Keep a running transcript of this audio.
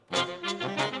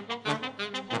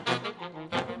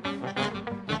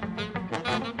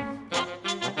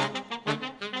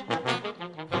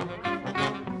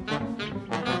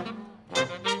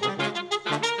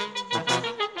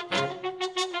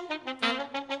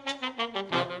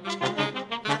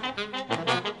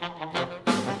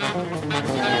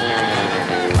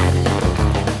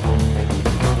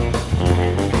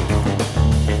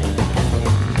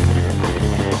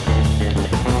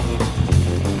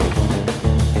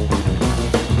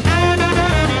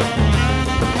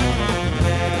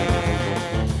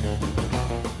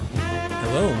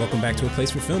back to A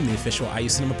Place for Film, the official IU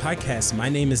Cinema podcast. My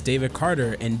name is David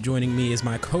Carter, and joining me is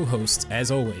my co-host,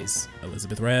 as always,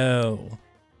 Elizabeth Rell.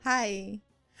 Hi.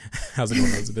 How's it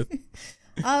going, Elizabeth?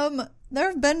 There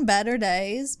have been better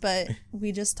days, but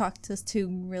we just talked to two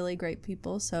really great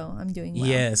people, so I'm doing well.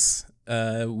 Yes.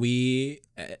 We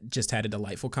just had a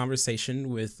delightful conversation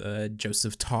with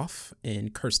Joseph Toth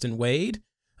and Kirstin Wade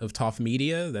of Toth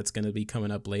Media. That's going to be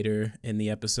coming up later in the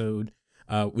episode.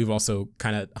 We've also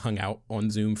kind of hung out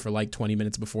on Zoom for like 20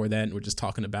 minutes before that, and we're just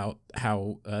talking about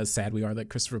how sad we are that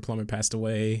Christopher Plummer passed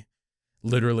away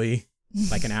literally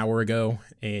like an hour ago,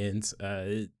 and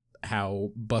how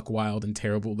buck wild and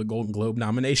terrible the Golden Globe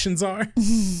nominations are,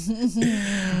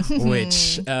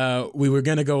 which we were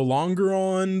going to go longer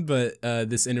on, but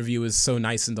this interview is so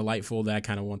nice and delightful that I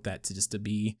kind of want that to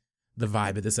be the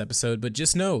vibe of this episode. But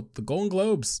just know, the Golden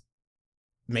Globes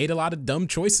made a lot of dumb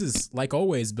choices, like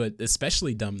always, but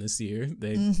especially dumb this year.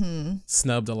 They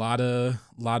snubbed a lot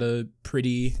of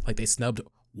pretty, like they snubbed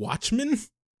Watchmen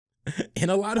in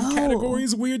a lot of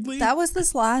categories, weirdly. That was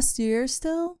this last year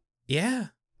still? Yeah.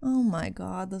 Oh my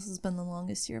God, this has been the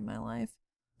longest year of my life.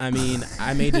 I mean,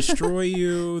 I May Destroy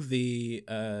You, the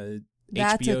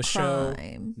That's HBO a show,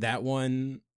 crime. that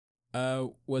one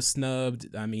was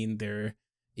snubbed. I mean, there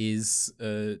is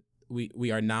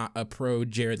we are not a pro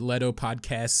Jared Leto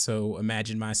podcast, so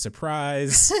imagine my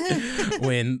surprise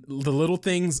when The Little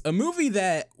Things, a movie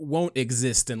that won't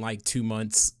exist in like 2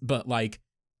 months, but like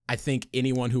I think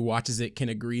anyone who watches it can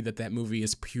agree that that movie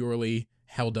is purely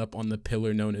held up on the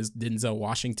pillar known as Denzel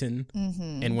Washington.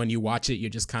 And when you watch it, you're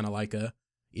just kind of like you're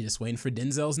just waiting for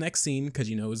Denzel's next scene, because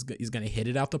you know he's gonna hit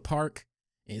it out the park.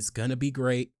 It's gonna be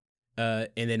great. And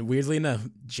then weirdly enough,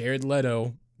 Jared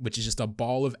Leto, which is just a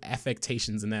ball of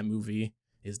affectations in that movie,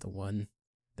 is the one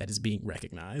that is being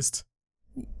recognized.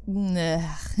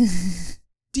 Nah.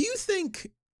 Do you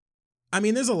think, I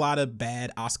mean, there's a lot of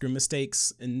bad Oscar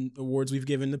mistakes in awards we've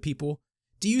given to people.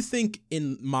 Do you think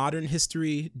in modern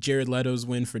history, Jared Leto's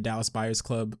win for Dallas Buyers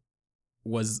Club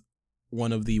was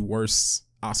one of the worst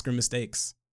Oscar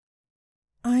mistakes?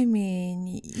 I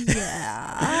mean,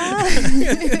 yeah.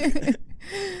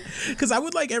 Because I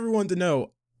would like everyone to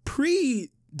know,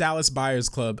 pre-Dallas Buyers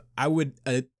Club, I would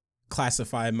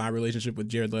classify my relationship with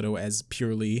Jared Leto as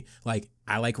purely like,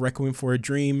 I like Requiem for a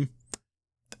Dream.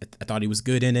 I thought he was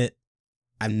good in it.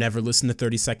 I've never listened to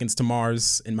 30 Seconds to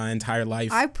Mars in my entire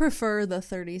life. I prefer the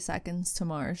 30 Seconds to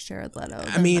Mars Jared Leto.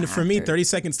 I mean, for me, 30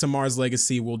 Seconds to Mars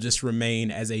legacy will just remain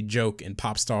as a joke in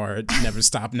Pop Star Never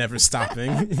Stop, Never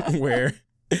Stopping, where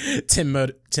Tim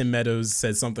Meadows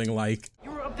says something like,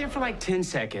 "You were up there for like 10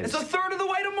 seconds. It's a third of the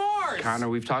way to Mars! Connor,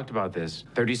 we've talked about this.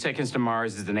 30 Seconds to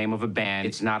Mars is the name of a band.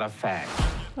 It's not a fact."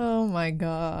 Oh my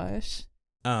gosh.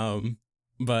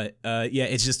 But yeah,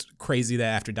 it's just crazy that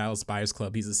after Dallas Buyers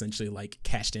Club, he's essentially like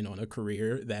cashed in on a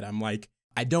career that I'm like,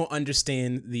 I don't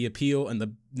understand the appeal. And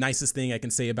the nicest thing I can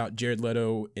say about Jared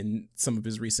Leto in some of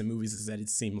his recent movies is that it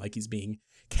seemed like he's being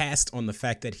cast on the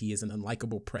fact that he is an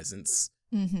unlikable presence.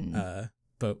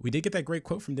 But we did get that great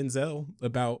quote from Denzel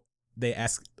about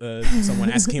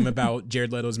someone asking him about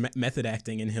Jared Leto's method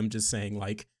acting, and him just saying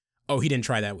like, "Oh, he didn't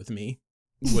try that with me."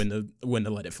 When to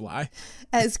let it fly.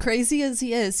 As crazy as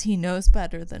he is, he knows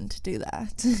better than to do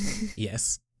that.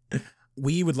 Yes.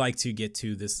 We would like to get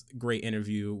to this great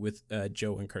interview with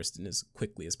Joe and Kirstin as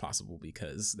quickly as possible,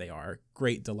 because they are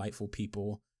great, delightful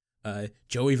people.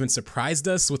 Joe even surprised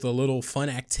us with a little fun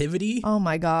activity. Oh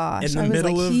my gosh. In the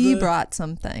middle of he brought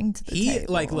something to the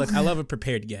table. Look, I love a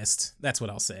prepared guest. That's what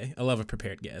I'll say. I love a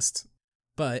prepared guest.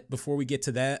 But before we get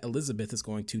to that, Elizabeth is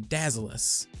going to dazzle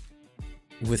us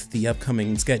with the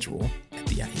upcoming schedule at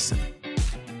the IU Cinema.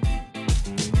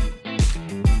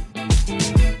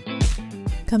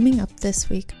 Coming up this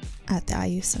week at the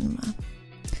IU Cinema.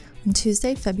 On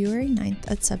Tuesday, February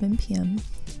 9th at 7 p.m.,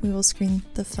 we will screen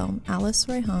the film Alice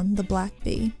Reyhan, The Black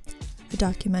Bee, a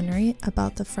documentary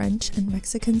about the French and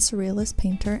Mexican surrealist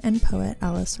painter and poet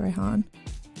Alice Reyhan.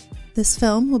 This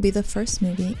film will be the first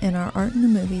movie in our Art in a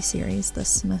Movie series this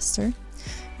semester.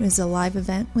 It was a live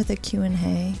event with a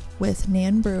Q&A with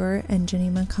Nan Brewer and Jenny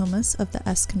McComas of the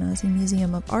Eskenazi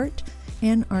Museum of Art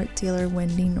and art dealer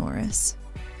Wendy Norris.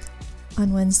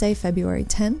 On Wednesday, February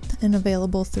 10th, and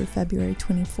available through February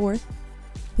 24th,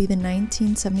 will be the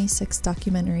 1976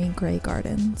 documentary Grey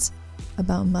Gardens,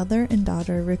 about mother and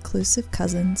daughter reclusive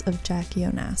cousins of Jackie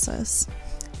Onassis.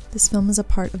 This film is a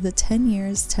part of the 10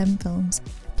 Years, 10 Films,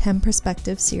 10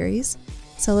 Perspective series,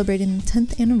 celebrating the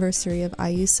 10th anniversary of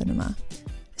IU Cinema.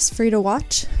 It's free to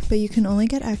watch, but you can only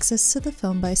get access to the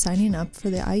film by signing up for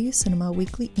the IU Cinema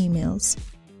weekly emails,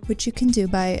 which you can do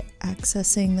by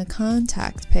accessing the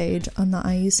contact page on the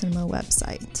IU Cinema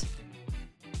website.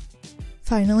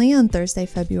 Finally, on Thursday,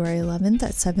 February 11th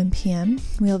at 7 p.m.,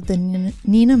 we have the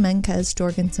Nina Menkes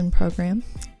Jorgensen program.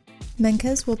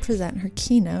 Menkes will present her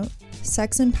keynote,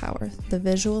 Sex and Power, the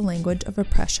Visual Language of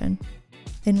Oppression,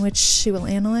 in which she will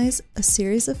analyze a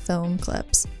series of film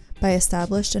clips by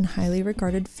established and highly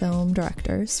regarded film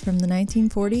directors from the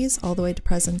 1940s all the way to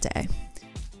present day.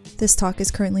 This talk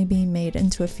is currently being made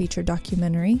into a feature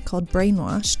documentary called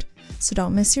Brainwashed, so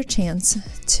don't miss your chance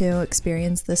to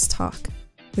experience this talk,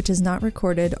 which is not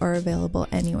recorded or available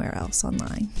anywhere else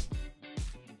online.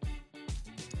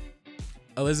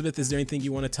 Elizabeth, is there anything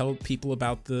you want to tell people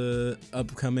about the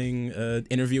upcoming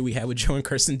interview we had with Joe and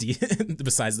Kirstin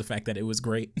besides the fact that it was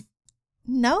great?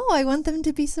 No, I want them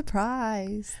to be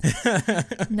surprised.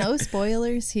 No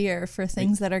spoilers here for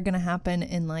things that are going to happen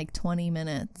in like 20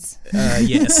 minutes.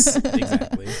 Yes,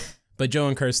 exactly. But Joe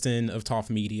and Kirstin of Toth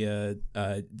Media,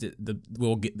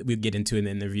 we'll get into an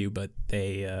interview, but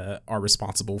they are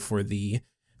responsible for the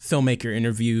filmmaker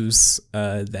interviews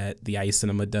that the IU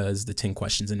Cinema does, the 10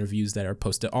 questions interviews that are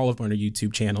posted all up on our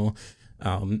YouTube channel.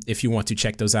 If you want to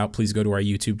check those out, please go to our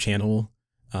YouTube channel.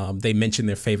 They mention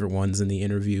their favorite ones in the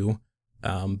interview.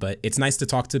 But it's nice to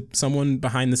talk to someone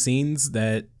behind the scenes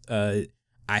that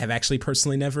I have actually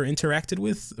personally never interacted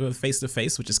with face to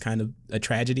face, which is kind of a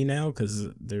tragedy now because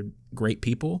they're great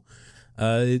people.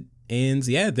 And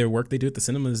yeah, their work they do at the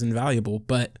cinema is invaluable,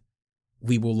 but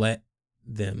we will let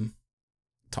them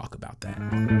talk about that.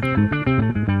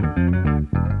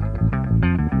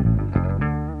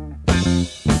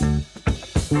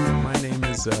 My name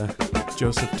is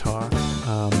Joseph Toth,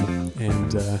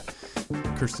 and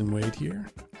Kirstin Wade here.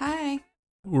 Hi.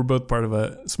 We're both part of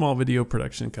a small video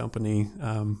production company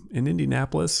in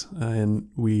Indianapolis, and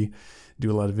we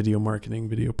do a lot of video marketing,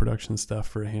 video production stuff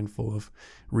for a handful of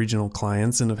regional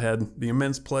clients, and have had the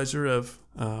immense pleasure of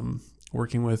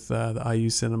working with the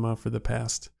IU Cinema for the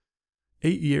past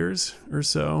 8 years or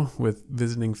so with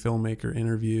visiting filmmaker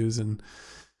interviews and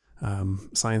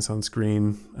Science on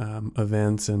Screen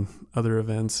events and other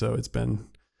events. So it's been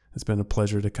a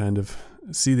pleasure to kind of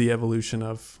see the evolution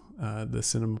of the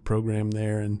cinema program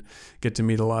there and get to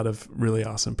meet a lot of really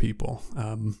awesome people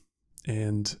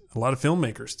and a lot of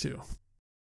filmmakers too.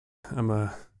 I'm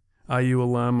a IU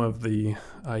alum of the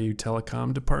IU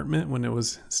Telecom department when it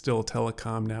was still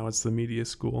telecom. Now it's the media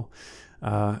school.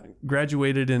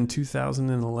 Graduated in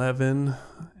 2011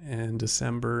 in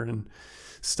December and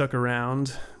stuck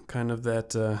around kind of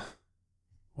that,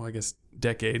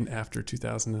 decade after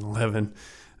 2011.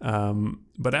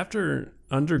 But after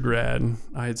undergrad,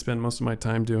 I had spent most of my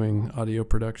time doing audio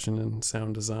production and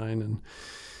sound design and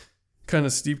kind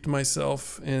of steeped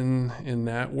myself in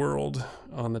that world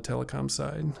on the telecom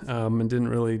side, and didn't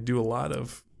really do a lot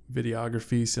of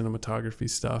videography, cinematography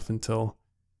stuff until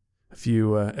a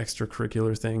few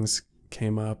extracurricular things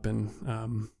came up and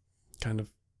kind of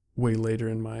way later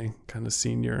in my kind of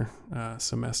senior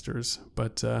semesters.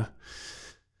 But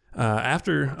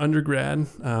after undergrad,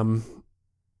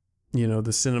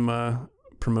 the cinema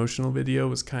promotional video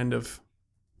was kind of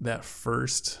that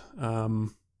first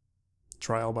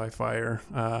trial by fire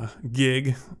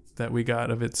gig that we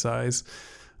got of its size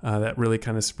that really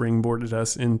kind of springboarded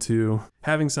us into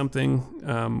having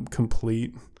something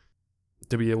complete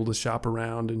to be able to shop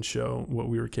around and show what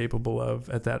we were capable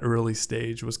of at that early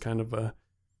stage. Was kind of a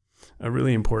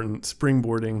really important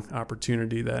springboarding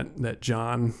opportunity that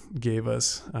John gave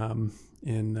us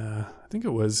in I think it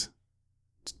was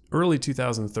early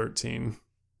 2013.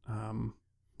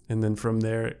 And then from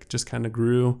there, it just kind of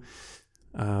grew,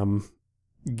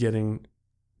 getting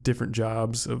different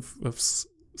jobs of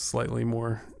slightly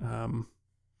more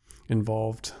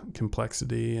involved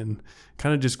complexity, and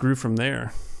kind of just grew from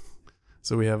there.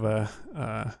 So we have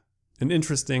an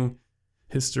interesting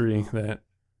history that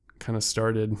kind of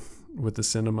started with the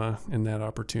cinema and that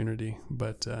opportunity.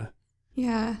 But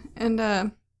yeah,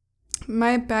 and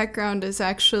my background is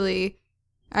actually,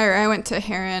 I went to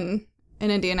Heron in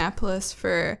Indianapolis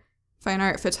for fine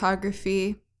art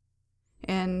photography,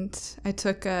 and I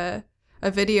took a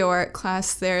video art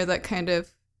class there that kind of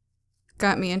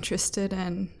got me interested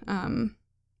in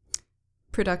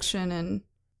production. And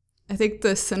I think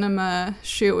the cinema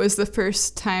shoot was the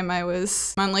first time I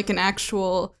was on like an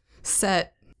actual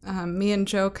set. Me and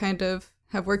Joe kind of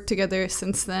have worked together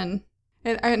since then.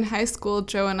 In high school,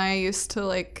 Joe and I used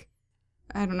to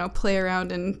play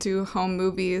around and do home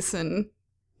movies and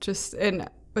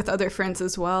with other friends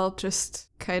as well, just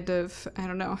kind of,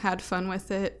 had fun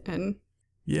with it. And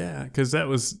yeah, because that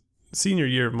was senior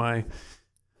year of my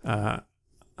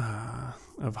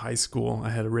of high school. I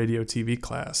had a radio TV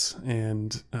class,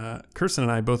 and Kirstin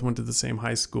and I both went to the same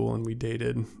high school, and we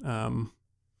dated.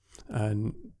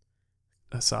 And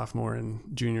a sophomore and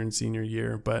junior and senior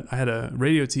year. But I had a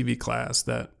radio TV class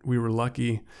that we were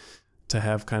lucky to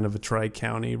have kind of a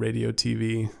tri-county radio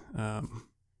TV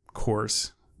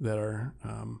course that our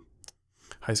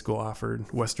high school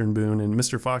offered, Western Boone. And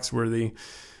Mr. Foxworthy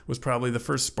was probably the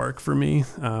first spark for me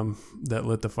that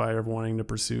lit the fire of wanting to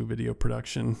pursue video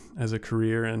production as a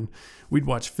career. And we'd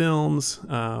watch films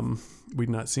we'd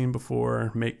not seen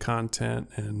before, make content,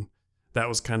 and that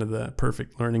was kind of the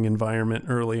perfect learning environment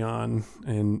early on.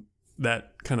 And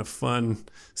that kind of fun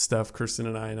stuff Kirstin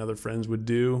and I and other friends would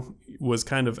do was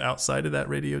kind of outside of that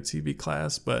radio TV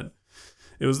class, but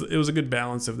it was a good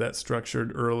balance of that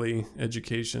structured early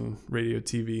education radio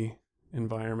TV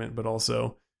environment, but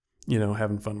also, you know,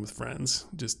 having fun with friends,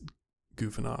 just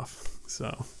goofing off.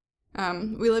 So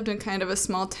we lived in kind of a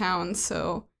small town,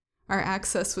 so our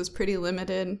access was pretty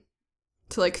limited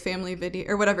to like family video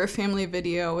or whatever family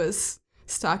video was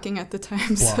stocking at the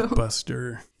time.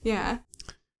 Blockbuster. So, yeah.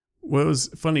 Well, it was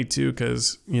funny too,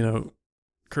 because, you know,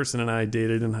 Kirstin and I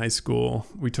dated in high school.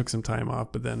 We took some time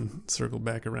off, but then circled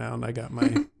back around. I got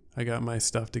my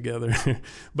stuff together.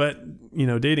 But, you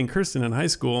know, dating Kirstin in high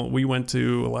school, we went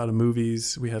to a lot of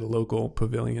movies. We had a local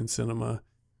pavilion cinema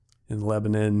in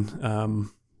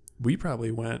Lebanon. We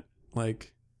probably went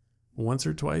like once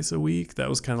or twice a week. That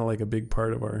was kind of like a big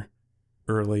part of our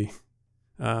early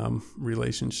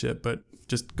relationship. But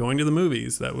just going to the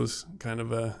movies, that was kind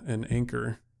of an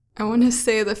anchor. I want to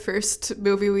say the first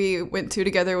movie we went to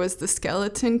together was The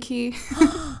Skeleton Key.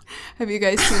 Have you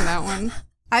guys seen that one?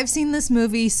 I've seen this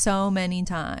movie so many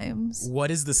times.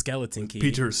 What is The Skeleton Key?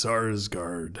 Peter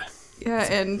Sarsgaard. Yeah,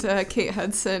 and Kate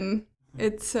Hudson.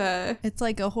 It's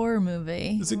like a horror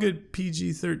movie. It's a good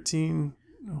PG-13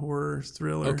 horror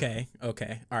thriller. Okay,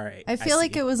 all right. I feel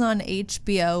like it was on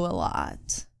HBO a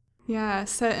lot. Yeah,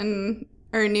 set in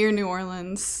or near New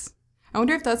Orleans. I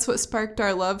wonder if that's what sparked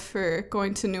our love for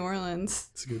going to New Orleans.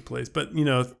 It's a good place. But, you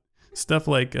know, stuff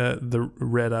like the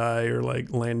Red Eye or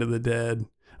like Land of the Dead.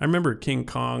 I remember King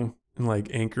Kong and like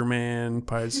Anchorman,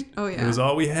 Pirates. Oh, yeah. It was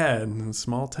all we had in a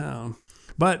small town.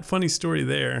 But funny story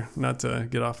there, not to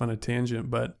get off on a tangent,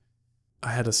 but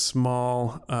I had a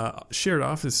small shared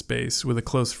office space with a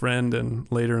close friend and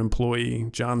later employee,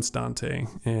 John Stante.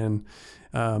 And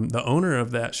the owner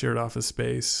of that shared office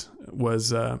space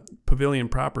was Pavilion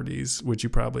Properties, which you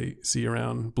probably see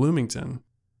around Bloomington.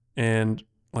 And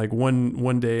like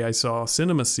one day I saw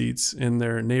cinema seats in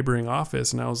their neighboring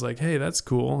office, and I was like, hey, that's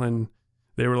cool. And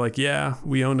they were like, yeah,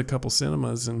 we owned a couple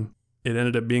cinemas. And it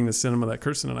ended up being the cinema that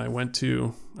Kirstin and I went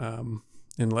to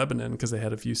in Lebanon because they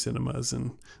had a few cinemas,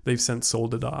 and they've since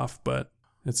sold it off. But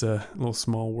it's a little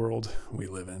small world we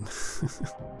live in.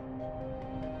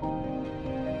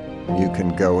 You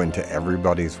can go into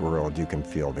everybody's world. You can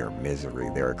feel their misery,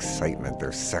 their excitement,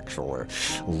 their sexual or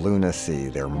lunacy,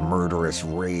 their murderous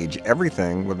rage,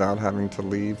 everything without having to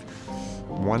leave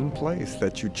one place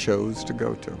that you chose to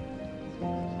go to.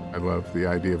 I love the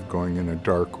idea of going in a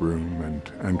dark room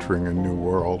and entering a new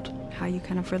world. How you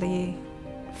kind of really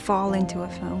fall into a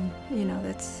film, you know,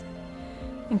 that's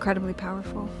incredibly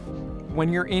powerful.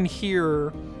 When you're in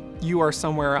here, you are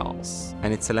somewhere else.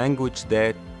 And it's a language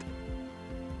that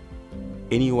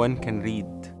anyone can read.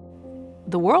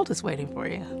 The world is waiting for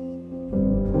you.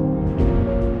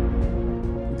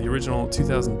 The original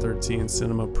 2013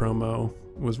 cinema promo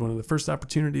was one of the first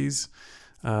opportunities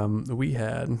that we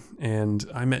had. And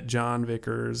I met John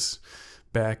Vickers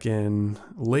back in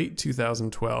late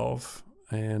 2012.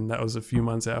 And that was a few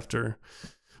months after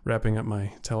wrapping up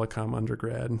my telecom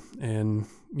undergrad. And,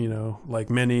 you know, like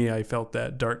many, I felt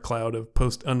that dark cloud of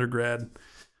post-undergrad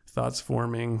thoughts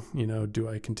forming. You know, do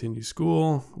I continue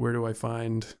school? Where do I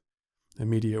find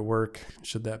immediate work?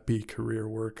 Should that be career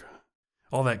work?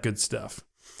 All that good stuff.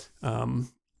 And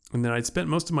then I'd spent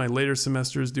most of my later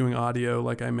semesters doing audio,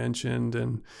 like I mentioned,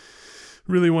 and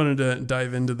really wanted to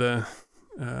dive into the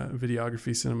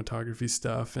videography, cinematography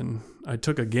stuff. And I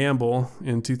took a gamble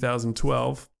in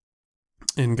 2012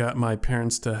 and got my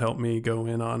parents to help me go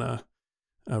in on a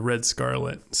Red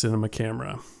Scarlet cinema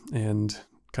camera. And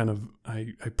kind of,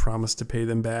 I promised to pay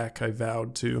them back. I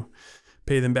vowed to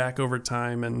pay them back over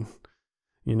time, and,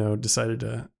 you know, decided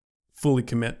to fully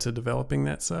commit to developing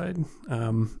that side.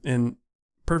 And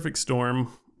perfect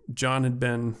storm, John had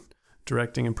been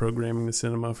directing and programming the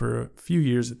cinema for a few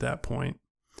years at that point.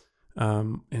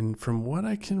 And from what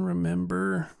I can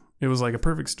remember, it was like a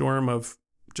perfect storm of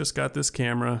just got this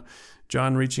camera,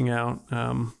 John reaching out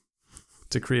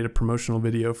to create a promotional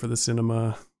video for the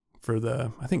cinema for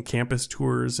the, I think, campus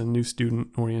tours and new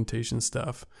student orientation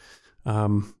stuff.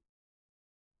 And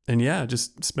yeah,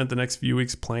 just spent the next few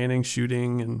weeks planning,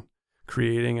 shooting, and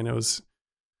creating, and it was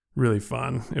really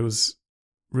fun. It was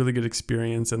really good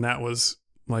experience. And that was,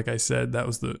 like I said, that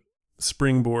was the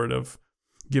springboard of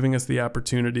giving us the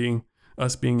opportunity,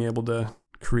 us being able to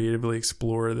creatively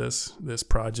explore this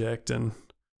project, and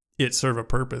it serve a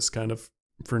purpose kind of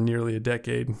for nearly a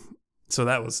decade. So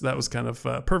that was kind of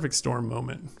a perfect storm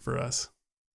moment for us.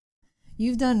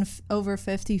 You've done over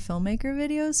 50 filmmaker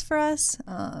videos for us,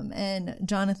 and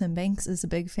Jonathan Banks is a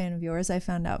big fan of yours. I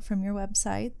found out from your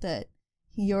website that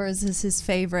yours is his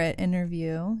favorite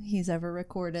interview he's ever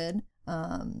recorded.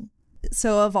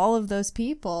 So of all of those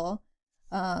people,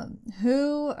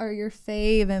 who are your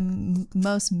fave and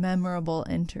most memorable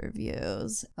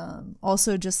interviews?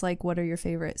 Also, just like, what are your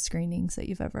favorite screenings that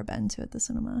you've ever been to at the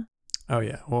cinema? Oh,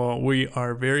 yeah. Well, we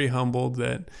are very humbled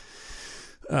that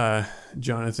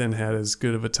Jonathan had as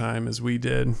good of a time as we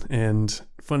did. And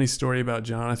funny story about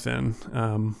Jonathan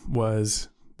was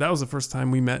that was the first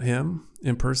time we met him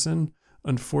in person.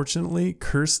 Unfortunately,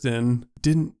 Kirstin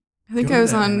didn't. I think I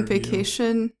was on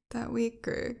vacation that week,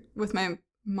 or with my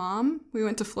mom. We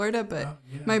went to Florida, but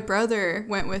my brother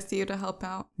went with you to help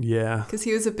out. Yeah. Because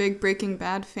he was a big Breaking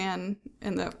Bad fan,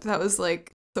 and that was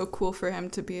like so cool for him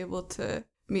to be able to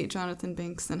meet Jonathan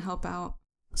Banks and help out.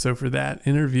 So for that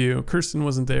interview, Kirstin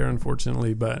wasn't there,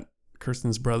 unfortunately, but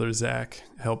Kirstin's brother, Zach,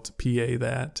 helped PA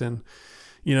that. And,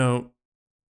 you know,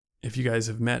 if you guys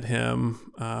have met him,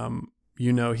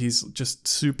 you know, he's just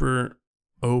super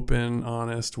open,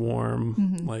 honest,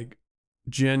 warm, like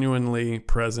genuinely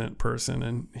present person.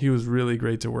 And he was really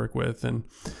great to work with. And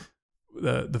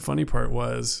the funny part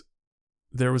was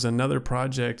there was another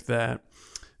project that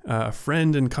a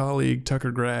friend and colleague, Tucker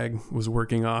Gregg, was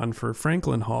working on for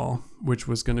Franklin Hall, which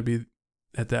was going to be,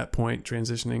 at that point,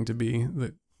 transitioning to be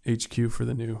the HQ for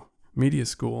the new media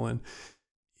school. And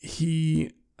he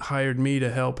hired me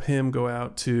to help him go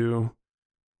out to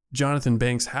Jonathan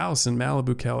Banks' house in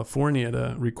Malibu, California,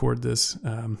 to record this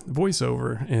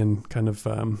voiceover and kind of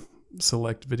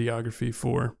select videography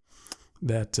for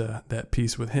that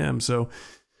piece with him. So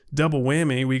double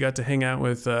whammy, we got to hang out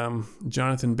with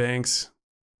Jonathan Banks,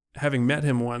 having met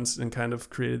him once and kind of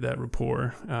created that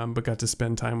rapport, but got to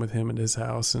spend time with him at his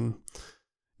house, and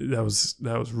that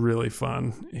was really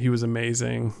fun. He was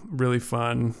amazing, really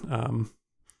fun.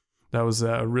 That was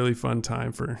a really fun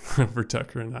time for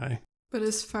Tucker and I. But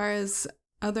as far as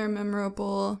other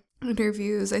memorable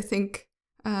interviews, I think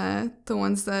the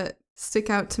ones that stick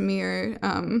out to me are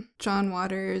John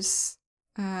Waters,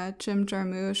 Jim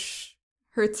Jarmusch,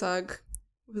 Herzog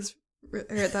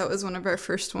that was one of our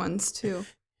first ones too.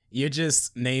 You're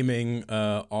just naming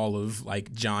all of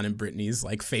like John and Brittany's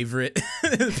like favorite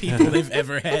people they've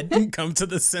ever had come to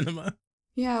the cinema.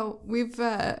 Yeah, we've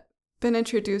been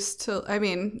introduced to,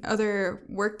 other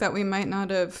work that we might not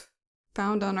have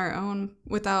found on our own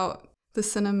without the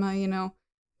cinema, you know.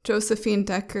 Josephine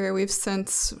Decker, we've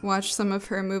since watched some of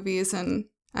her movies, and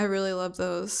I really love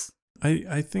those.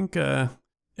 I think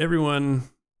everyone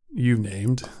you've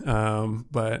named,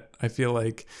 but I feel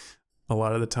like a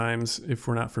lot of the times, if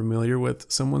we're not familiar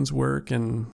with someone's work,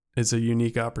 and it's a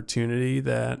unique opportunity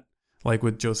that, like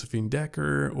with Josephine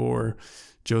Decker or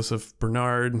Joseph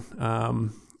Bernard,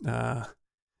 and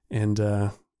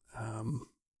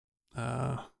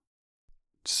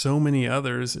so many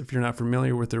others, if you're not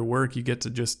familiar with their work, you get to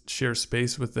just share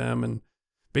space with them and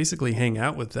basically hang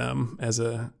out with them as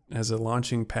a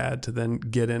launching pad to then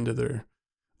get into their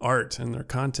art and their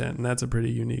content, and that's a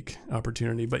pretty unique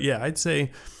opportunity. But yeah, I'd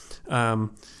say Boots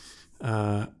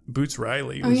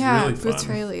Riley was really fun. Boots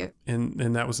Riley,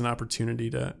 and that was an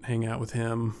opportunity to hang out with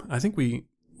him. I think we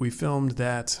filmed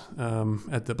that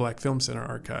at the Black Film Center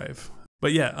archive.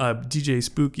 But yeah, DJ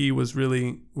Spooky was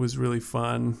really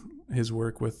fun. His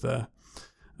work with that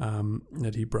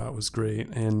he brought was great.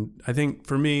 And I think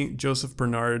for me, Joseph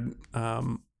Bernard,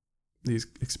 the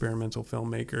experimental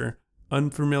filmmaker,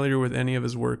 unfamiliar with any of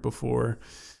his work before,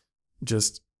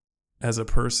 just as a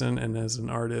person and as an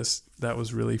artist, that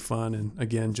was really fun. And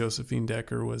again, Josephine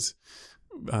Decker has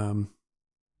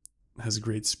a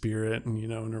great spirit, and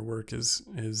and her work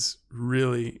is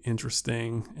really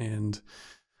interesting. And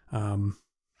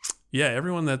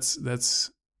everyone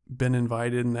that's been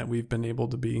invited and that we've been able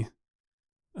to be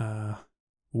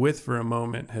with for a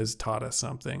moment has taught us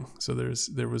something. So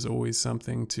there was always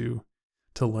something to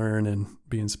learn and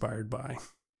be inspired by.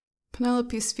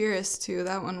 Penelope Spheris too.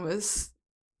 That one was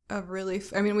a really.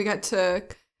 We got to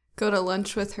go to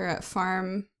lunch with her at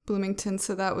Farm Bloomington,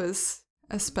 so that was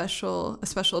a special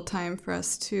time for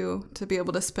us too, to be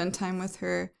able to spend time with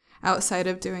her outside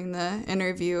of doing the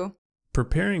interview.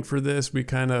 Preparing for this, we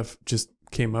kind of just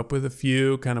came up with a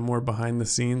few kind of more behind the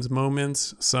scenes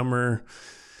moments. Some are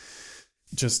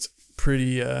just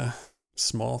pretty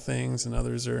small things and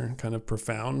others are kind of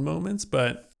profound moments.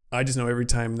 But I just know every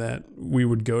time that we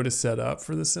would go to set up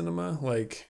for the cinema,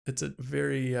 like it's a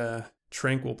very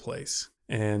tranquil place.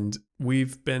 And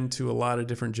we've been to a lot of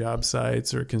different job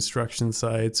sites or construction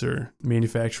sites or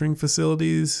manufacturing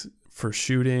facilities for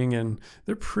shooting, and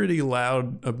they're pretty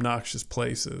loud, obnoxious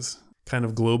places. Kind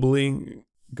of globally,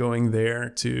 going there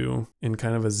to, in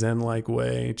kind of a Zen-like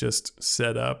way, just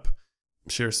set up,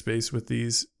 share space with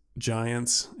these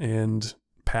giants and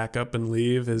pack up and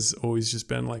leave has always just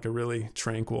been like a really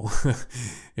tranquil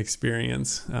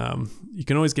experience. You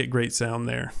can always get great sound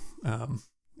there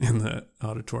in the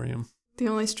auditorium. The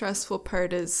only stressful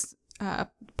part is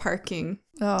parking.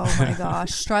 Oh my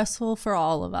gosh, stressful for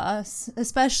all of us,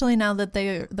 especially now that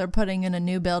they're putting in a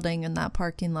new building in that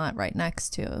parking lot right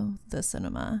next to the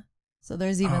cinema. So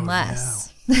there's even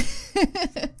less.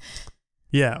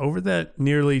 Yeah, over that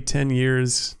nearly 10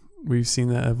 years, we've seen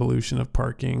that evolution of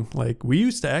parking. Like we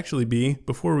used to actually be,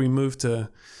 before we moved to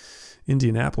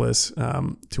Indianapolis,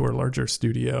 to our larger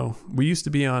studio, we used to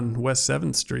be on West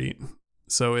 7th Street.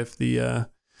 So if the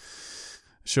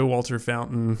Showalter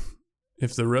Fountain,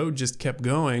 if the road just kept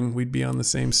going, we'd be on the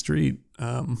same street.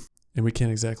 And we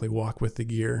can't exactly walk with the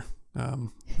gear. I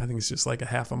think it's just like a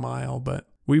half a mile, but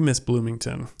we miss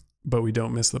Bloomington, but we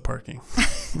don't miss the parking.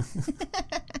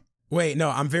 Wait, no,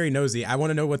 I'm very nosy. I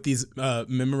want to know what these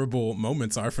memorable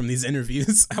moments are from these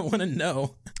interviews. I want to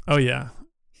know. Oh, yeah.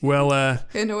 Well,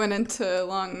 And it went into a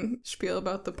long spiel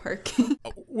about the parking.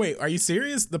 Wait, are you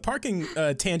serious? The parking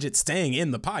tangent staying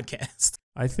in the podcast.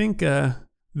 I think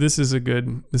this is a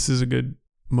good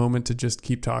moment to just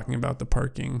keep talking about the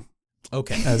parking.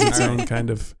 Okay. As its own kind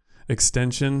of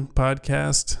extension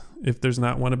podcast, if there's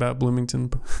not one about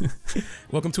Bloomington.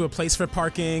 Welcome to A Place for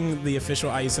Parking, the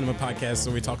official IU Cinema podcast,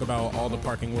 where we talk about all the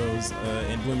parking woes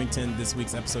in Bloomington. This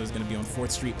week's episode is going to be on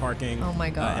 4th Street parking. Oh my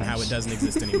gosh. And how it doesn't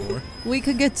exist anymore. We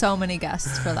could get so many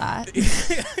guests for that.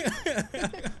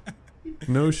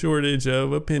 No shortage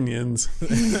of opinions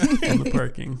on the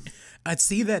parking. I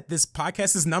see that this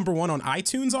podcast is number 1 on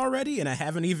iTunes already, and I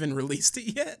haven't even released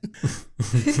it yet.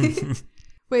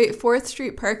 Wait, 4th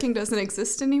Street parking doesn't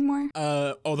exist anymore?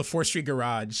 The 4th Street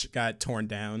garage got torn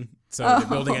down. So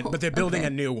they're building a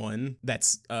new one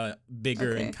that's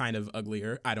bigger and kind of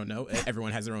uglier. I don't know.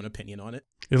 Everyone has their own opinion on it.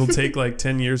 It'll take like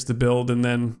 10 years to build, and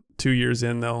then 2 years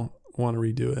in, they'll want to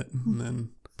redo it. And then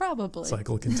probably the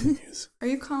cycle continues. Are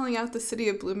you calling out the city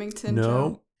of Bloomington,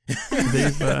 No.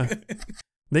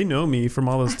 They know me from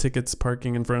all those tickets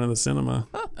parking in front of the cinema.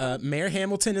 Mayor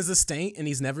Hamilton is a saint, and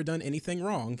he's never done anything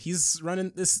wrong. He's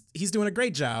running this. He's doing a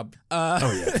great job.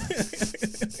 Oh, yeah.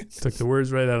 Took the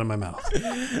words right out of my mouth.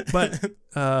 But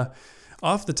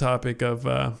off the topic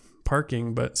of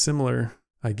parking, but similar,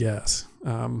 I guess.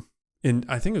 In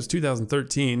I think it was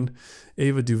 2013,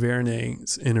 Ava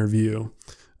DuVernay's interview.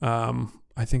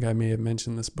 I think I may have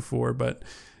mentioned this before, but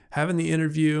having the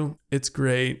interview, it's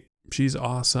great. She's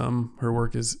awesome. Her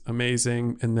work is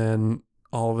amazing. And then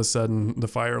all of a sudden the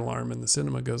fire alarm in the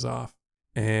cinema goes off.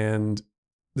 And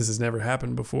this has never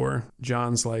happened before.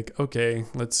 John's like, okay,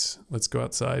 let's go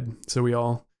outside. So we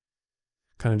all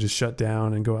kind of just shut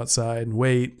down and go outside and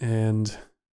wait. And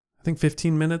I think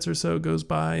 15 minutes or so goes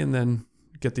by, and then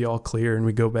get the all clear, and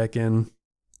we go back in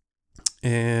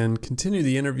and continue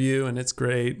the interview. And it's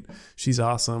great. She's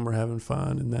awesome. We're having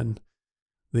fun. And then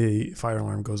the fire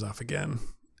alarm goes off again.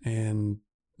 And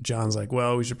John's like,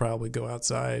 well, we should probably go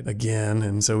outside again.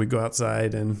 And so we go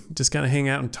outside and just kind of hang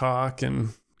out and talk and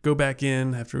go back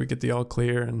in after we get the all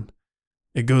clear, and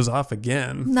it goes off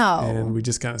again. No. And we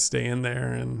just kind of stay in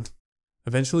there and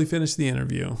eventually finish the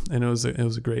interview. And it was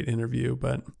a great interview,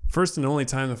 but first and only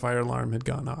time the fire alarm had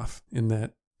gone off in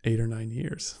that 8 or 9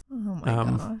 years. Oh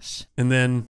my gosh. And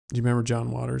then, do you remember John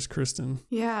Waters, Kirstin?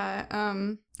 Yeah,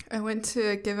 I went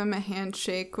to give him a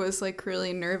handshake, was like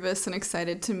really nervous and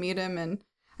excited to meet him, and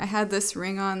I had this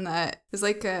ring on that was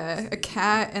like a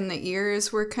cat, and the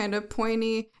ears were kind of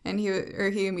pointy, and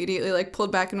he immediately like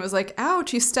pulled back and was like,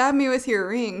 ouch, you stabbed me with your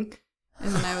ring.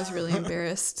 And then I was really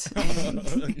embarrassed.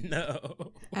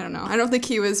 No. I don't know. I don't think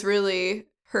he was really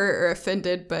hurt or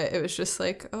offended, but it was just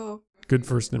like, oh. Good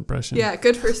first impression. Yeah,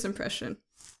 good first impression.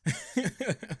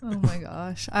 Oh my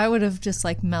gosh. I would have just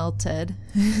like melted.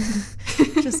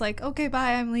 Just like, okay,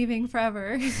 bye, I'm leaving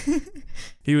forever.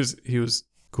 He was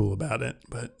cool about it,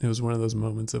 but it was one of those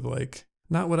moments of like,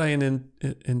 not what I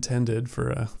intended for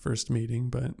a first meeting,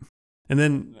 but. And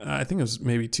then I think it was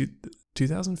maybe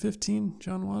 2015,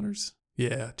 John Waters?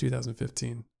 Yeah,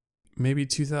 2015. Maybe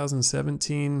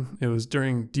 2017. It was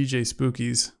during DJ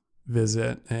Spooky's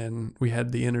visit, and we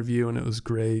had the interview, and it was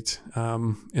great.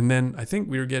 And then I think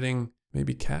we were getting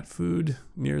maybe cat food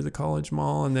near the College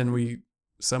Mall. And then we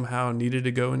somehow needed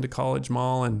to go into College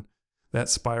Mall, and that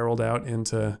spiraled out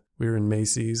into, we were in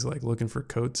Macy's, like looking for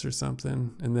coats or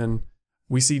something. And then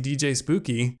we see DJ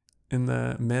Spooky in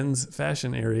the men's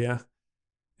fashion area,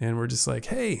 and we're just like,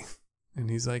 hey. And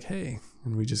he's like, hey.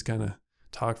 And we just kind of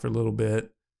talked for a little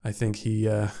bit. I think he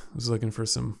was looking for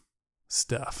some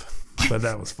stuff, but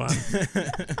that was fun.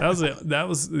 that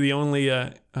was the only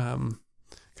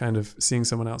kind of seeing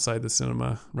someone outside the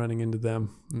cinema, running into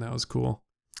them, and that was cool.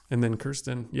 And then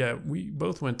Kirstin, yeah, we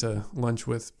both went to lunch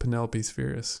with Penelope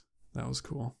Spheris. That was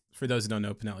cool. For those who don't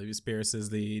know, Penelope Spheris is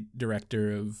the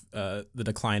director of The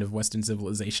Decline of Western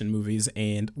Civilization movies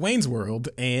and Wayne's World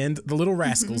and the Little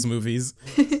Rascals movies.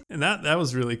 And that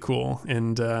was really cool.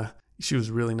 And she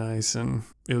was really nice. And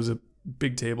it was a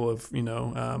big table of,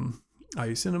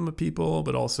 IU Cinema people,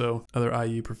 but also other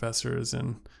IU professors.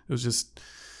 And it was just,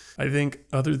 I think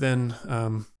other than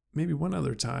maybe one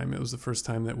other time, it was the first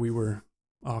time that we were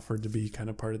offered to be kind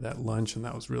of part of that lunch. And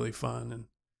that was really fun.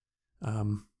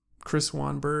 And Chris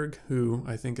Wanberg, who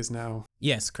I think is now...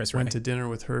 Yes, Chris went to dinner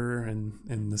with her and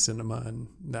in the cinema, and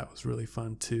that was really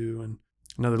fun too. And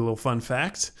another little fun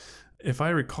fact, if I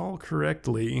recall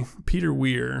correctly, Peter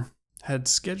Weir had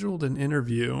scheduled an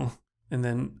interview, and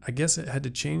then I guess it had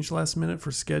to change last minute for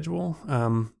schedule.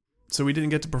 So we didn't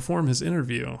get to perform his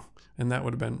interview, and that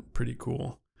would have been pretty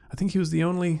cool. I think he was the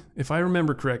only, if I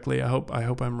remember correctly, I hope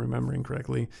I'm remembering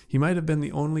correctly, he might have been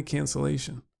the only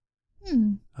cancellation.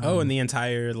 Hmm. In the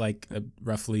entire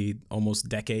roughly almost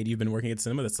decade you've been working at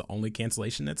cinema, that's the only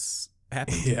cancellation that's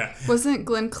happened? Yeah. Wasn't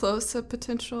Glenn Close a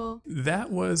potential? That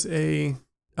was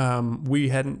we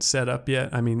hadn't set up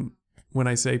yet. I mean, when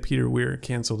I say Peter Weir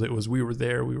canceled, it was we were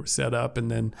there, we were set up,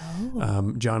 and then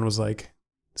John was like,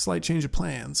 slight change of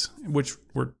plans, which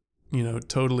were,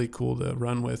 totally cool to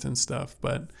run with and stuff.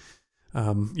 But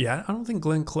I don't think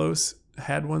Glenn Close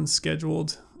had one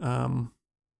scheduled.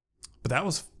 But that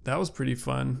was pretty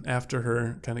fun. After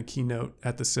her kind of keynote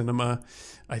at the cinema,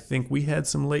 I think we had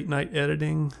some late night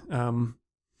editing,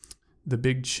 The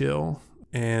Big Chill,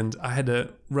 and I had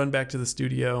to run back to the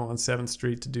studio on 7th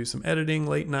Street to do some editing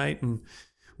late night, and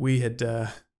we had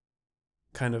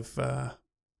kind of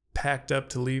packed up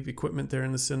to leave equipment there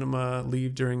in the cinema,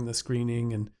 leave during the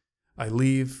screening, and I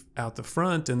leave out the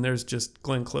front, and there's just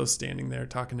Glenn Close standing there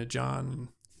talking to John,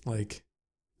 and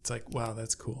it's like, wow,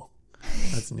 that's cool.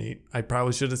 That's neat. I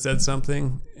probably should have said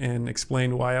something and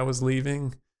explained why I was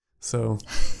leaving, so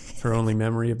her only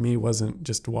memory of me wasn't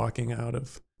just walking out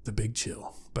of The Big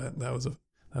Chill. But that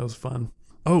was fun.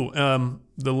 Oh,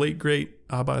 the late great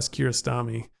Abbas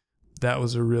Kiarostami. That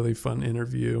was a really fun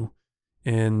interview,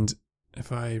 and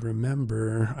if I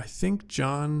remember, I think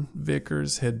John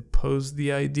Vickers had posed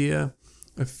the idea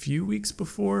a few weeks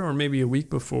before, or maybe a week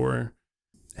before.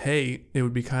 Hey, it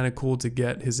would be kind of cool to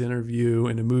get his interview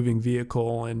in a moving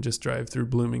vehicle and just drive through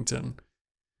Bloomington,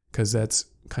 because that's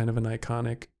kind of an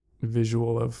iconic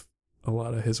visual of a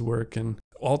lot of his work. And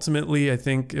ultimately, I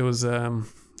think it was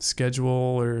schedule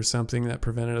or something that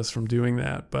prevented us from doing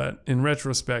that. But in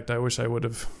retrospect, I wish I would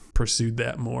have pursued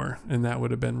that more, and that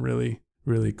would have been really,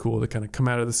 really cool to kind of come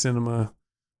out of the cinema,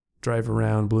 drive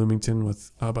around Bloomington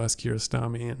with Abbas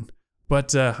Kiarostami.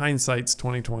 But hindsight's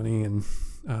 2020, and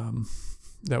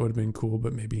that would have been cool,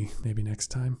 but maybe next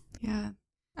time. Yeah.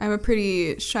 I'm a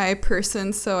pretty shy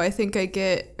person, so I think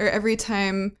every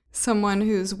time someone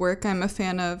whose work I'm a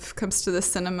fan of comes to the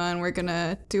cinema and we're going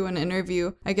to do an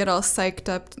interview, I get all psyched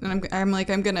up, and I'm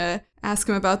going to ask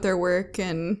them about their work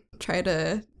and try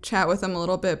to chat with them a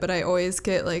little bit, but I always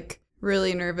get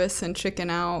really nervous and chicken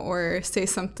out or say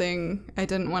something I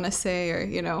didn't want to say,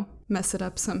 or, mess it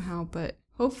up somehow. But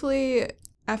hopefully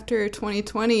after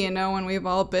 2020, when we've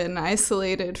all been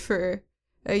isolated for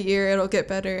a year, it'll get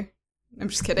better. I'm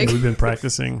just kidding. Yeah, we've been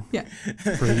practicing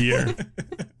for a year.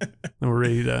 And we're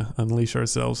ready to unleash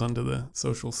ourselves onto the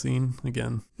social scene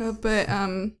again. But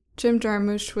Jim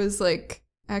Jarmusch was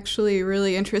actually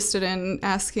really interested in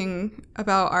asking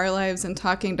about our lives and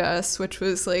talking to us, which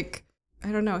was I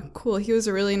don't know, cool. He was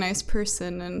a really nice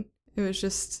person, and it was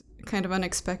just kind of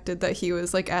unexpected that he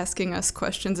was asking us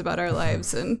questions about our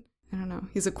lives, and I don't know,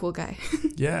 he's a cool guy.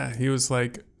 Yeah, he was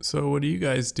like, so what are you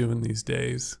guys doing these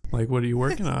days? What are you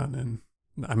working on? And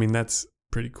I mean, that's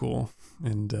pretty cool.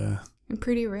 And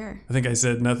pretty rare. I think I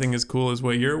said nothing as cool as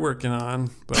what you're working on,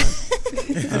 but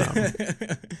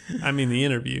I mean, the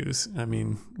interviews,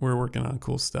 we're working on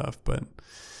cool stuff, but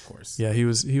of course, yeah, he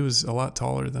was a lot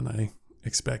taller than I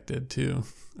expected too.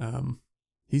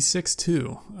 He's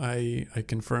 6'2". I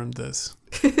confirmed this,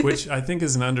 which I think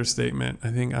is an understatement. I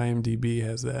think IMDb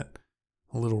has that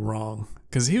a little wrong,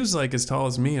 because he was as tall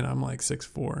as me, and I'm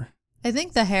 6'4". I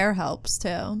think the hair helps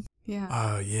too. Yeah.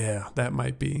 Oh, yeah, that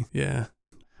might be. Yeah.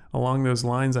 Along those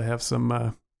lines, I have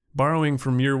some borrowing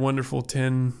from your wonderful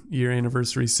 10-year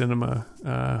anniversary cinema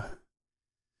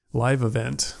live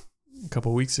event a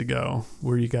couple weeks ago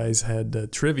where you guys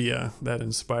had trivia that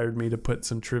inspired me to put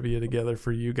some trivia together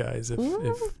for you guys if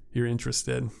you're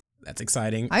interested. That's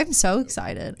exciting. I'm so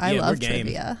excited. I love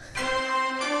trivia.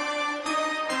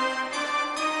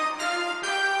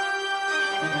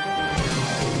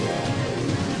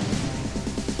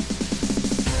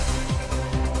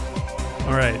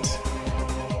 All right.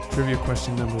 Trivia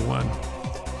question number 1.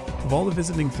 Of all the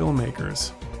visiting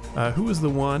filmmakers, who was the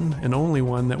one and only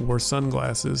one that wore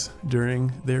sunglasses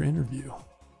during their interview?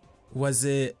 Was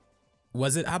it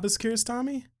Abbas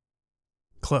Kiarostami?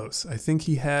 Close. I think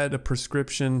he had a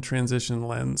prescription transition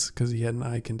lens because he had an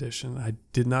eye condition. I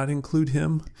did not include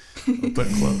him, but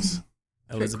close.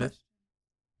 Elizabeth?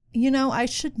 You know, I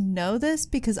should know this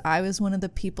because I was one of the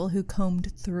people who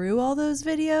combed through all those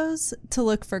videos to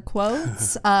look for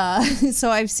quotes. So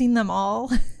I've seen them all,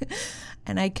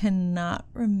 and I cannot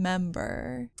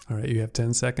remember. All right, you have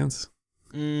 10 seconds.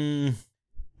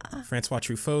 Francois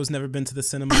Truffaut's never been to the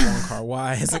cinema. Wong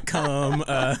Kar-wai hasn't come.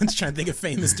 I'm just trying to think of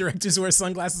famous directors who wear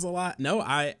sunglasses a lot. No,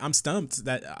 I'm stumped.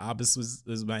 That Abbas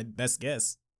was my best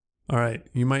guess. All right,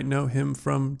 you might know him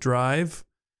from Drive.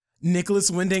 Nicholas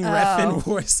Winding Refn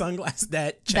wore sunglasses.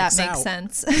 That checks out. That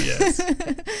makes sense. Yes.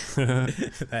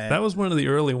 That was one of the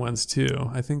early ones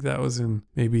too. I think that was in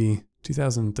maybe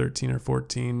 2013 or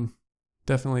 14.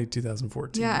 Definitely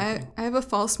 2014. Yeah, I have a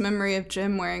false memory of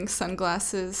Jim wearing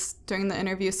sunglasses during the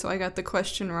interview, so I got the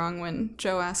question wrong when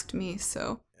Joe asked me.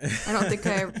 So I don't think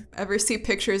I ever see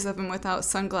pictures of him without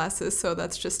sunglasses, so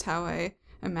that's just how I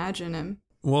imagine him.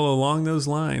 Well, along those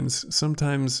lines,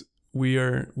 sometimes we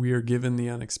are given the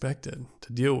unexpected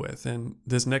to deal with, and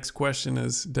this next question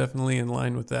is definitely in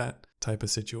line with that type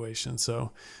of situation.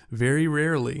 So very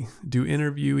rarely do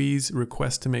interviewees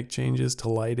request to make changes to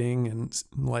lighting and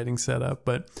lighting setup,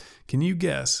 but can you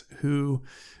guess who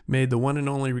made the one and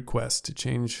only request to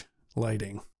change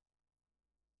lighting?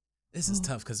 This is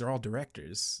tough because they're all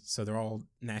directors, so they're all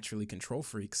naturally control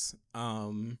freaks.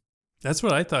 That's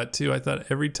what I thought too. I thought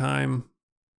every time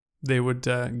they would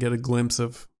get a glimpse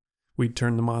of, we'd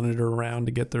turn the monitor around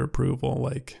to get their approval.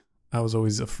 Like, I was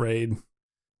always afraid.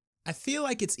 I feel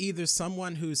like it's either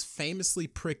someone who's famously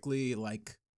prickly,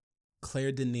 like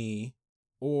Claire Denis,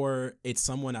 or it's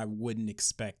someone I wouldn't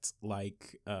expect,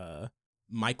 like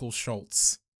Michael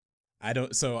Schultz. I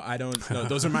don't know.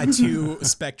 Those are my two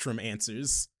spectrum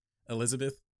answers.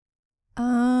 Elizabeth?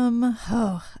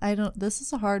 This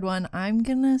is a hard one. I'm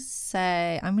gonna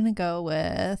go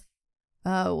with,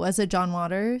 was it John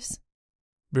Waters?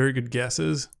 Very good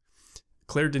guesses.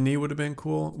 Claire Denis would have been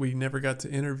cool. We never got to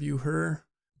interview her,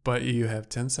 but you have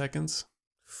 10 seconds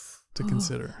to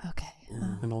consider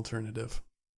an alternative,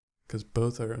 because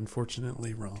both are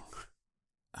unfortunately wrong.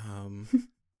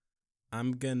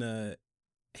 I'm gonna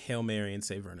Hail Mary and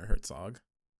say Werner Herzog.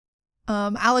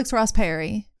 Alex Ross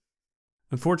Perry.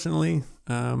 Unfortunately,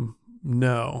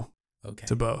 no. Okay.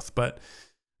 To both, but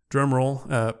drum roll,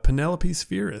 Penelope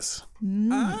Spheris.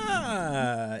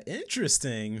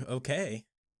 Interesting. Okay.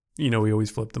 You know, we always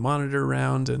flip the monitor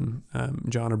around, and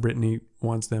John or Brittany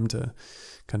wants them to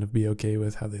kind of be okay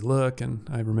with how they look. And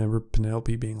I remember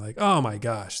Penelope being like, "Oh my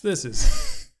gosh, this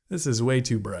is way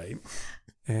too bright."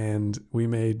 And we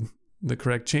made the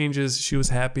correct changes. She was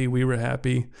happy. We were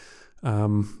happy.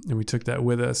 And we took that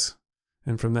with us.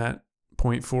 And from that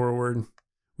point forward,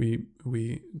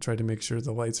 we tried to make sure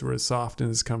the lights were as soft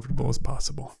and as comfortable as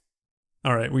possible.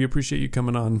 All right. We appreciate you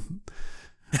coming on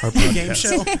our podcast. Game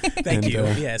show. Thank you.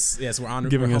 Yes, we're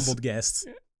honored. We're humbled guests.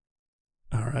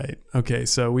 All right. Okay.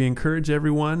 So we encourage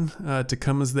everyone to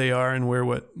come as they are and wear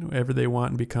whatever they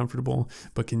want and be comfortable.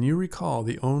 But can you recall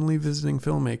the only visiting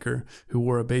filmmaker who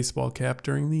wore a baseball cap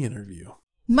during the interview?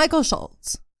 Michael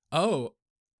Schultz. Oh.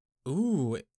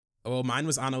 Ooh. Well, mine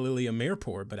was Anna Lilia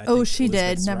Mirpour, but she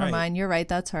did. Never mind. You're right.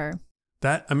 That's her.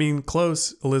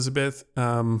 Close, Elizabeth.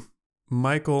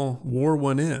 Michael wore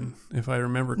one in, if I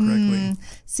remember correctly.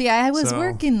 See, I was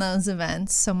working those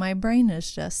events, so my brain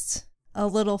is just a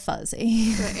little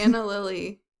fuzzy. But Anna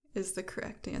Lily is the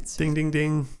correct answer. Ding, ding,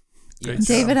 ding. Yes.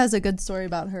 David has a good story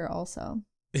about her also.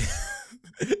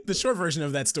 The short version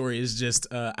of that story is just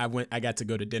I got to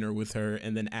go to dinner with her,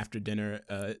 and then after dinner,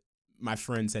 my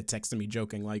friends had texted me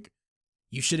joking like,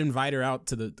 "You should invite her out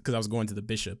because I was going to the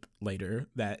Bishop later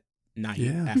that night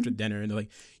after dinner, and they're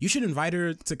like, "You should invite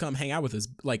her to come hang out with us,"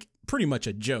 like pretty much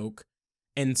a joke.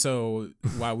 And so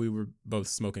while we were both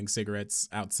smoking cigarettes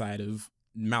outside of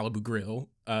Malibu Grill,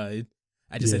 I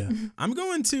I just said, I'm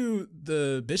going to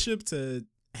the Bishop to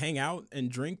hang out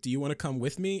and drink. Do you want to come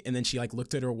with me? And then she like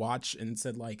looked at her watch and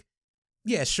said like,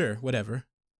 yeah, sure, whatever.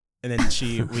 And then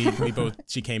she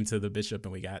came to the Bishop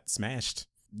and we got smashed,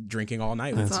 drinking all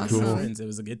night with some friends. It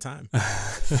was a good time.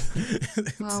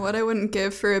 Wow, what I wouldn't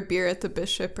give for a beer at the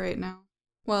Bishop right now.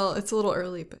 Well, it's a little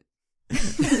early, but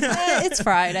it's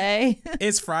Friday.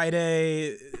 It's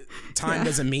Friday. Time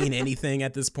doesn't mean anything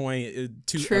at this point. A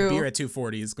beer at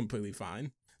 240 is completely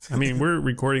fine. I mean, we're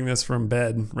recording this from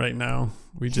bed right now.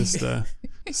 We just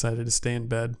decided to stay in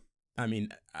bed. I mean,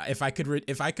 if I could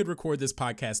record this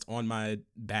podcast on my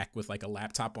back with like a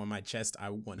laptop on my chest, I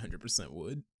 100%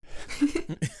 would.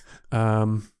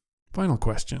 Final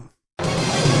question.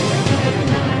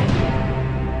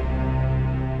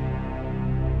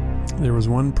 There was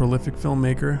one prolific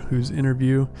filmmaker whose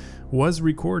interview was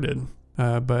recorded,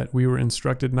 but we were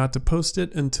instructed not to post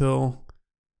it until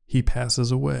he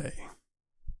passes away.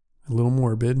 A little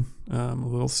morbid, a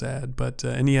little sad, but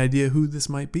any idea who this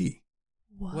might be?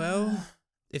 What? Well,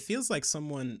 it feels like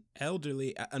someone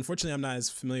elderly. Unfortunately, I'm not as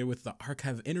familiar with the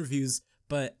archive of interviews,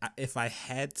 but if I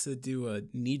had to do a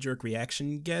knee-jerk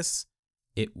reaction guess,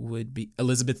 it would be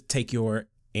Elizabeth. Take your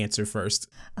answer first.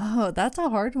 Oh, that's a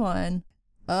hard one.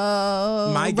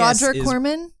 Oh, my guess Roger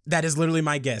Corman? That is literally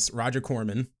my guess. Roger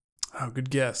Corman. Oh, good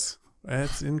guess.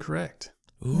 That's incorrect.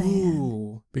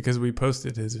 Ooh. Man. Because we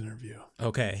posted his interview.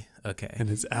 Okay. And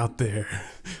it's out there.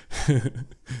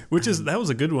 That was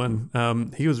a good one.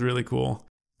 He was really cool.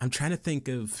 I'm trying to think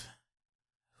of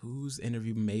whose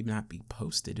interview may not be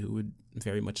posted, who would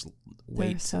very much wait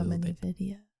There's so many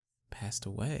videos. Passed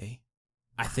away.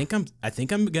 I think I'm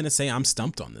gonna say I'm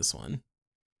stumped on this one.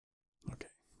 Okay.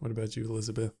 What about you,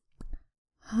 Elizabeth?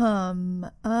 Who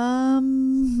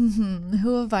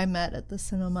have I met at the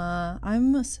cinema?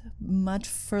 I'm much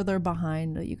further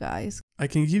behind you guys. I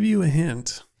can give you a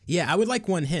hint. Yeah, I would like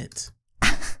one hint.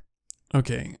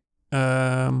 Okay.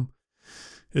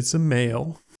 It's a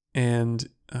male, and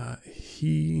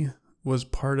he was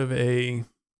part of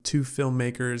two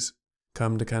filmmakers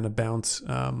come to kind of bounce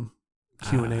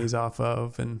Q&As off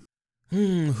of, and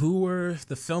who were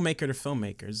the filmmaker to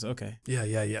filmmakers? Okay.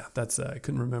 Yeah. That's I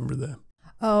couldn't remember the.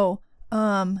 Oh,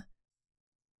 I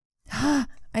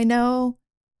know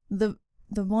the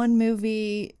one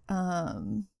movie.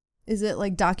 Is it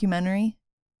like documentary?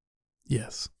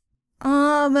 Yes.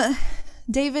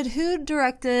 David, who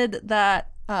directed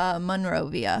that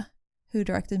Monrovia? Who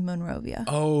directed Monrovia?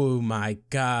 Oh my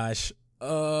gosh.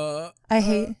 I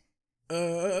hate.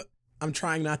 I'm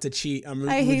trying not to cheat.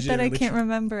 I hate that I can't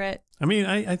remember it. I mean,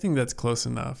 I think that's close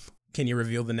enough. Can you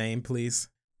reveal the name, please?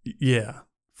 Yeah.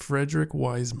 Frederick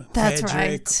Wiseman. That's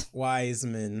Frederick right.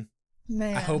 Wiseman.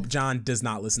 Man. I hope John does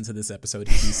not listen to this episode.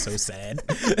 He'd be so sad.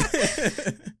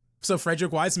 So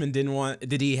Frederick Wiseman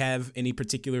did he have any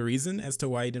particular reason as to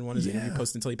why he didn't want his interview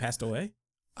posted until he passed away?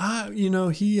 He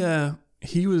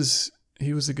was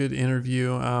a good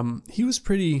interview. He was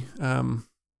pretty, the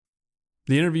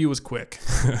interview was quick.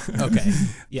 Okay.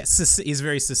 Yes. He's a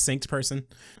very succinct person.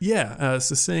 Yeah.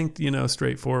 Succinct,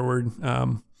 straightforward.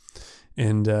 I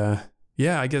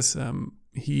guess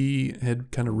he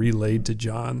had kind of relayed to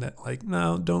John that like,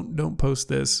 no, don't post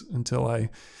this until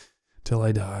I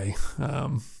die,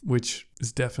 which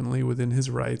is definitely within his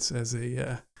rights as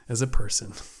a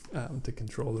person to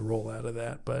control the roll out of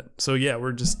that. But so yeah,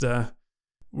 we're just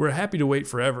we're happy to wait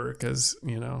forever because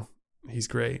he's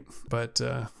great, but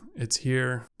it's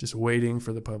here just waiting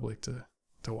for the public to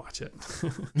watch it.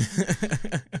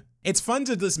 It's fun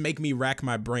to just make me rack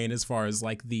my brain as far as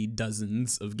like the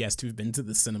dozens of guests who've been to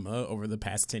the cinema over the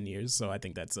past 10 years. So I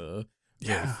think that's a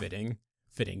very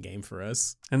fitting game for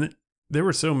us. And there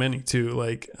were so many too.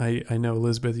 Like I know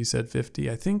Elizabeth, you said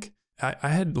 50. I think I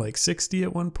had like 60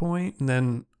 at one point, and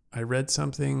then I read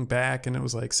something back and it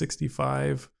was like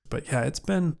 65. But yeah, it's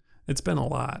been a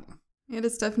lot. It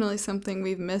is definitely something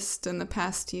we've missed in the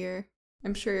past year.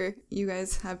 I'm sure you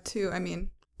guys have too. I mean,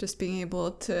 just being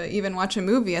able to even watch a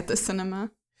movie at the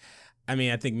cinema. I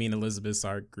mean, I think me and Elizabeth's,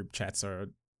 our group chats are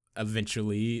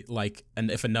eventually like, and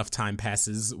if enough time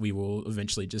passes, we will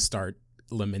eventually just start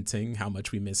lamenting how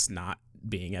much we miss not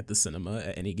being at the cinema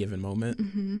at any given moment.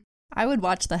 Mm-hmm. I would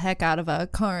watch the heck out of a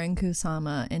Karin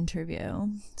Kusama interview.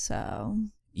 So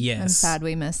yes, I'm sad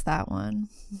we missed that one.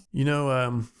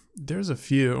 There's a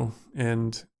few,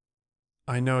 and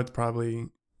I know it's probably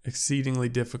exceedingly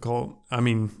difficult. I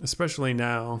mean, especially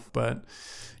now, but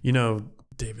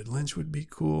David Lynch would be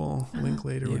cool.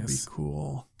 Linklater would be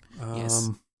cool. Yes.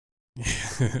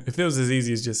 If it was as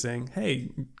easy as just saying, hey,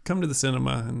 come to the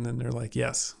cinema, and then they're like,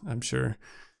 yes, I'm sure.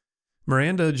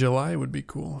 Miranda July would be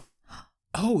cool.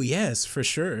 Oh, yes, for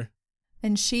sure.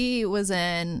 And she was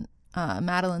in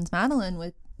Madeline's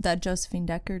Madeline that Josephine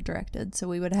Decker directed, so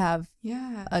we would have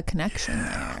a connection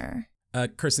there.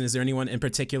 Kirstin, is there anyone in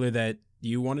particular that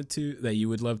you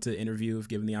would love to interview if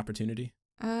given the opportunity?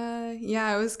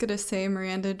 I was gonna say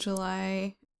Miranda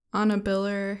July, Anna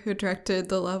Biller, who directed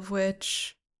The Love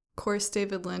Witch, of course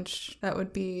David Lynch. That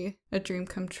would be a dream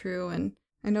come true, and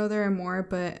I know there are more,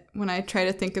 but when I try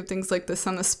to think of things like this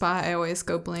on the spot, I always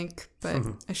go blank, but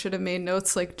I should have made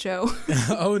notes like Joe.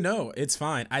 Oh, no, it's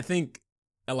fine. I think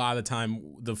a lot of the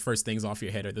time, the first things off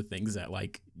your head are the things that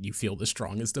like you feel the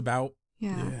strongest about.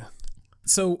 Yeah.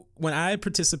 So when I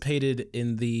participated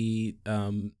in the,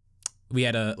 we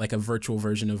had a virtual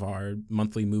version of our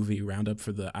monthly movie roundup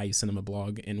for the IU Cinema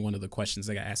blog, and one of the questions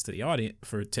I got asked to the audience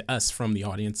to us from the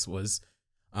audience was,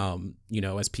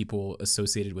 as people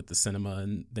associated with the cinema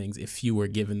and things, if you were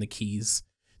given the keys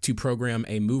to program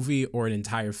a movie or an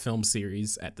entire film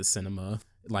series at the cinema,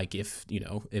 like if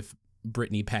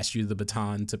Brittany passed you the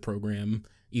baton to program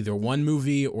either one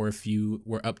movie or if you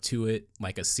were up to it,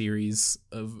 like a series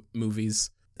of movies,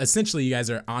 essentially you guys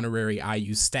are honorary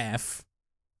IU staff.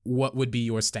 What would be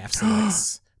your staff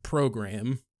selects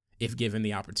program if given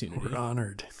the opportunity? We're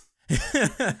honored. Do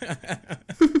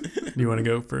you want to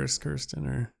go first, Kirstin,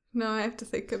 or? No, I have to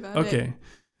think about it. Okay.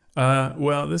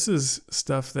 Well, this is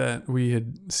stuff that we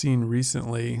had seen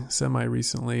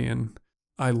semi-recently, and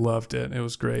I loved it. It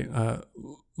was great.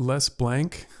 Les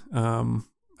Blank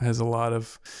has a lot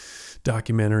of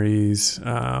documentaries.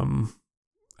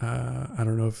 I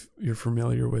don't know if you're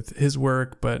familiar with his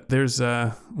work, but there's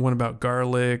one about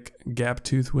garlic,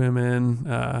 gap-toothed women,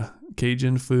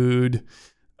 Cajun food.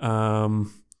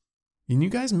 And you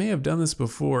guys may have done this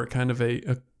before, kind of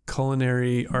a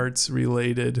culinary arts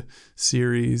related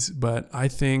series, but I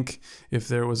think if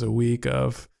there was a week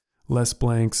of Les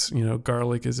Blank's,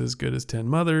 garlic is as good as 10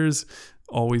 mothers,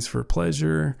 always for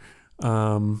pleasure,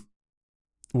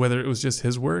 whether it was just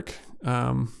his work,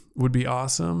 would be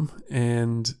awesome,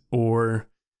 or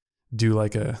do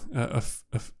like a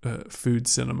food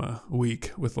cinema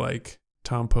week with like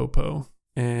Tom Popo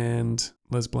and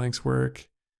Les Blank's work.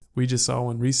 We just saw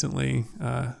one recently,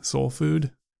 Soul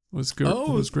Food was good.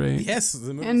 Oh, was great. Yes,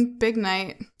 and Big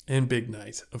Night. And Big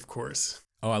Night, of course.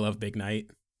 Oh, I love Big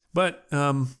Night. But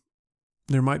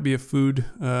there might be a food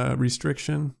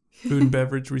restriction, food and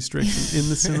beverage restriction in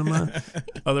the cinema.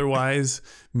 Otherwise,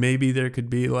 maybe there could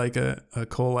be like a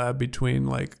collab between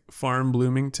like Farm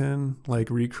Bloomington, like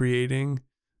recreating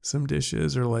some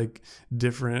dishes, or like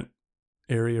different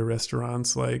area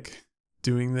restaurants like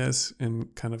doing this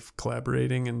and kind of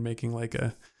collaborating and making like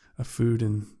a food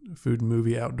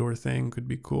movie outdoor thing could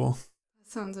be cool.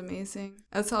 That sounds amazing.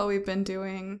 That's all we've been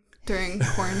doing during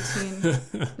quarantine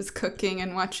is cooking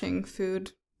and watching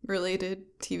food related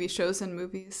TV shows and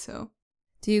movies. So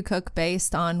do you cook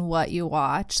based on what you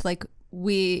watch? Like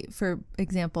for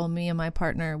example, me and my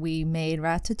partner, we made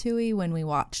ratatouille when we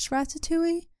watched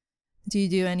Ratatouille. Do you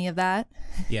do any of that?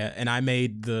 Yeah, and I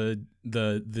made the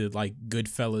like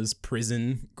Goodfellas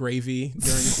prison gravy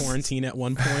during quarantine at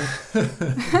one point.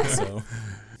 So,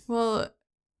 well,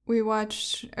 we've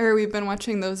been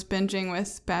watching those binging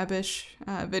with Babish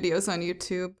videos on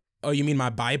YouTube. Oh, you mean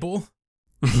my Bible?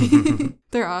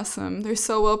 They're awesome. They're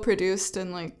so well produced,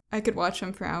 and like I could watch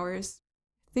them for hours.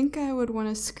 I think I would want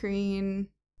to screen.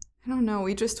 I don't know.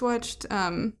 We just watched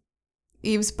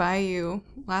Eve's Bayou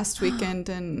last weekend,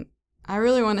 and I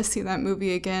really want to see that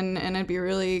movie again, and it'd be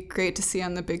really great to see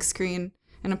on the big screen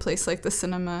in a place like the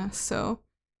cinema. So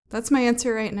that's my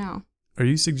answer right now. Are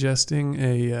you suggesting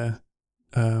a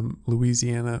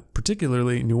Louisiana,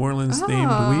 particularly New Orleans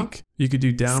themed week? You could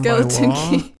do Down by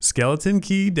Law, Skeleton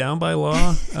Key, Down by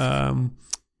Law,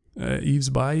 Eve's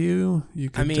Bayou. You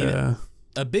could,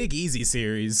 a Big Easy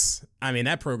series. I mean,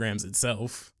 that programs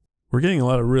itself. We're getting a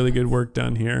lot of really good work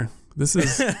done here. This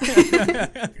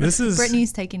is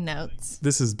Brittany's taking notes.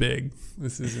 This is big.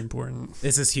 This is important.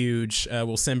 This is huge.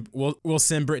 We'll send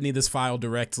Brittany this file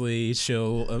directly.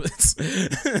 She'll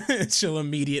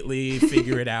immediately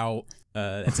figure it out.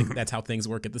 That's how things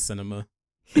work at the cinema.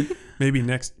 Maybe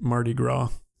next Mardi Gras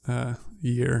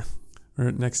year,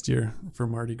 or next year for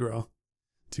Mardi Gras,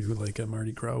 do like a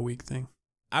Mardi Gras week thing.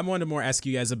 I wanted to more ask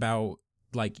you guys about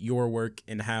like your work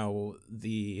and how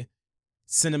the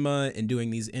cinema and doing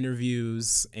these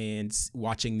interviews and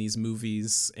watching these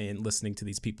movies and listening to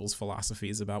these people's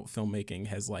philosophies about filmmaking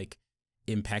has like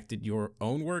impacted your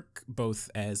own work,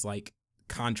 both as like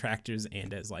contractors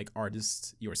and as like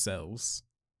artists yourselves.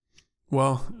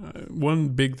 Well, one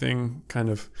big thing kind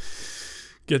of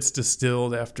gets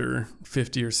distilled after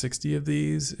 50 or 60 of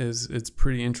these is it's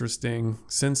pretty interesting,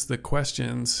 since the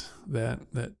questions that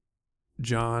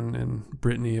John and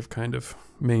Brittany have kind of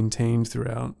maintained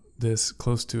throughout this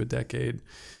close to a decade.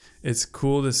 It's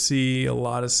cool to see a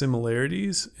lot of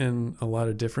similarities and a lot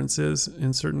of differences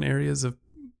in certain areas of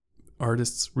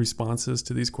artists' responses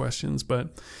to these questions.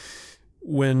 But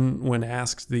when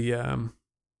asked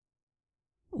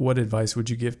what advice would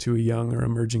you give to a young or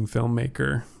emerging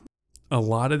filmmaker, a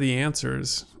lot of the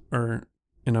answers are,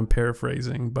 and I'm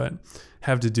paraphrasing, but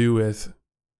have to do with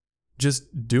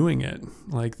just doing it.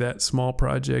 Like that small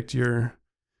project you're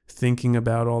thinking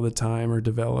about all the time or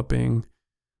developing,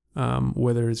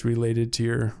 whether it's related to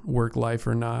your work life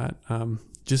or not,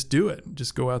 just do it.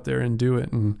 Just go out there and do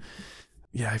it. And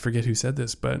yeah, I forget who said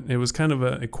this, but it was kind of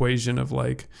an equation of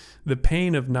like the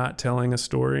pain of not telling a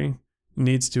story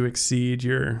needs to exceed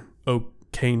your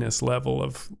okayness level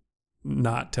of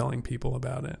not telling people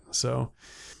about it. So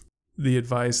the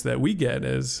advice that we get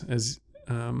as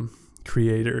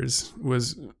creators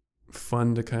was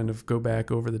fun to kind of go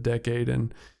back over the decade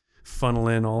and funnel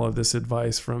in all of this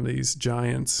advice from these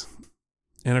giants.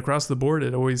 And across the board,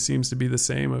 it always seems to be the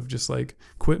same of just like,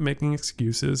 quit making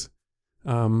excuses,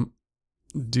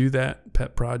 do that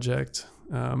pet project,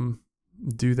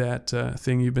 do that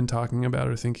thing you've been talking about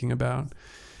or thinking about.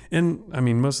 And I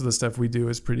mean, most of the stuff we do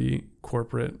is pretty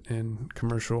corporate and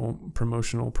commercial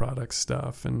promotional product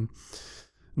stuff, and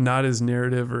not as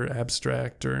narrative or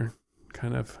abstract or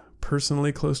kind of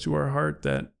personally close to our heart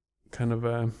that kind of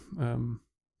a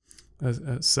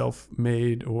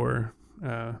self-made or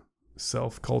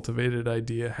self-cultivated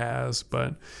idea has.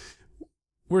 But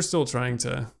we're still trying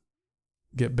to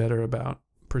get better about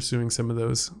pursuing some of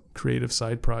those creative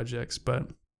side projects. But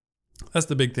that's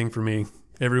the big thing for me.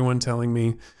 Everyone telling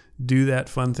me, do that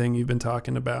fun thing you've been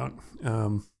talking about,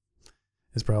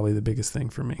 is probably the biggest thing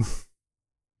for me.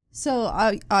 So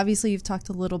obviously you've talked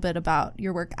a little bit about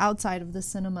your work outside of the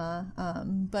cinema,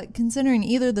 but considering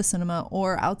either the cinema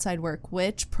or outside work,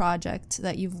 which project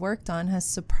that you've worked on has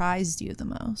surprised you the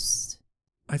most?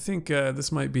 I think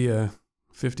this might be a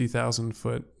 50,000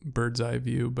 foot bird's eye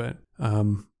view, but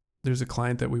there's a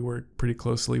client that we work pretty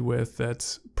closely with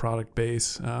that's product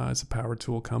based. It's a power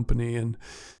tool company, and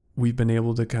we've been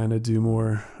able to kind of do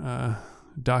more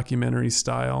documentary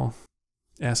style,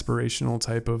 aspirational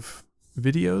type of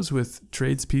videos with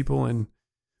tradespeople and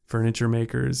furniture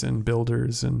makers and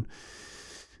builders. And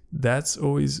that's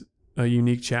always a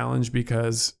unique challenge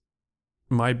because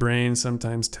my brain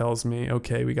sometimes tells me,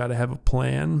 okay, we got to have a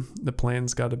plan. The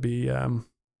plan's got to be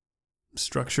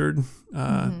structured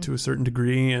to a certain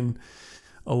degree. And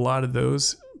a lot of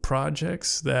those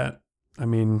projects that, I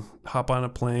mean, hop on a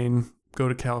plane, go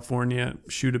to California,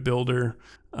 shoot a builder,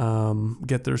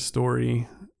 get their story,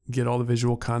 get all the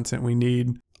visual content we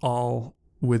need, all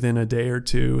within a day or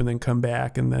two, and then come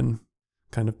back and then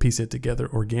kind of piece it together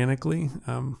organically.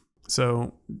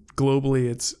 So globally,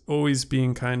 it's always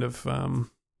being kind of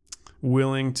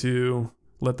willing to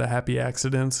let the happy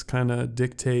accidents kind of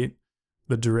dictate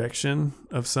the direction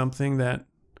of something that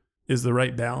is the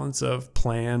right balance of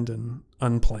planned and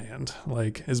unplanned.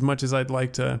 Like, as much as I'd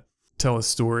like to tell a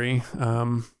story,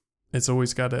 it's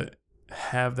always got to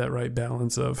have that right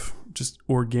balance of just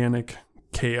organic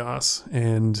chaos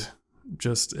and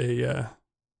just a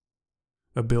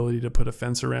ability to put a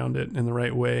fence around it in the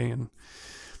right way. And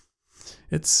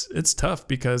it's tough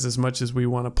because as much as we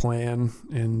want to plan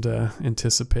and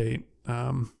anticipate,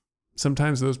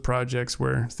 sometimes those projects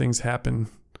where things happen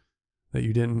that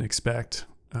you didn't expect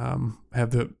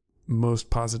have the most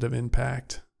positive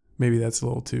impact. Maybe that's a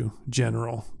little too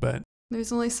general, but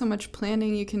there's only so much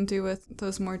planning you can do with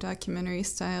those more documentary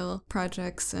style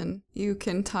projects, and you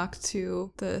can talk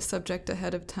to the subject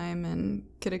ahead of time and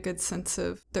get a good sense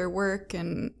of their work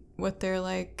and what they're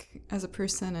like as a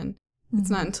person. And it's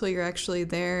not until you're actually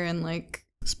there and like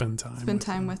spend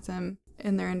time with them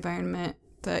in their environment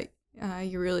that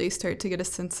you really start to get a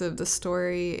sense of the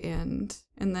story, and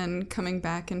then coming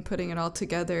back and putting it all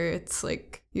together, it's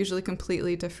like usually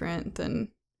completely different than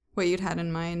what you'd had in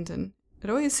mind, and it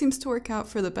always seems to work out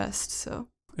for the best. So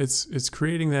it's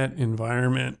creating that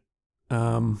environment.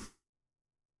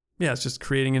 It's just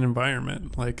creating an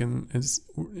environment. Like, and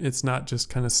it's not just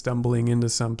kind of stumbling into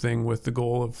something with the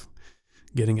goal of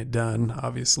getting it done.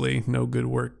 Obviously, no good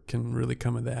work can really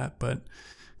come of that, but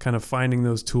kind of finding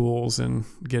those tools and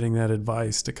getting that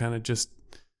advice to kind of just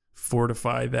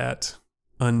fortify that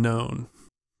unknown,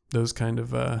 those kind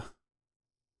of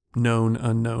known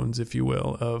unknowns, if you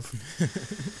will,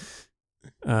 of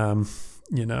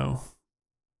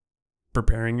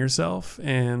preparing yourself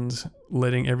and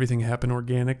letting everything happen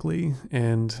organically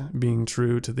and being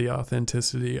true to the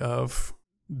authenticity of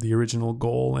the original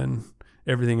goal, and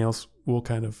everything else will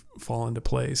kind of fall into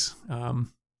place.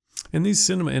 And these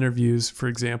cinema interviews, for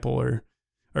example,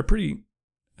 are pretty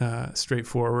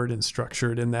straightforward and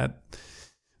structured in that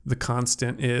the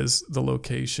constant is the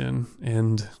location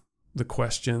and the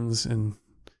questions, and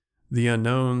the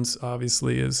unknowns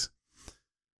obviously is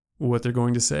what they're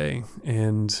going to say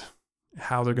and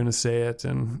how they're going to say it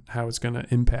and how it's going to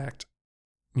impact,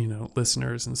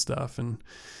 listeners and stuff. And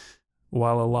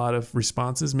while a lot of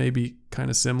responses may be kind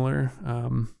of similar,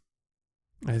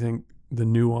 I think the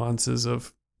nuances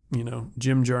of,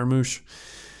 Jim Jarmusch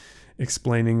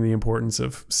explaining the importance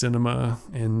of cinema,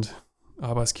 and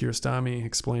Abbas Kiarostami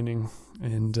explaining,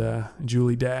 and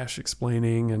Julie Dash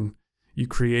explaining, and you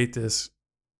create this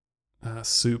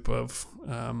soup of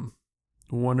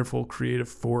wonderful creative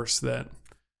force that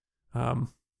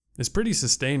is pretty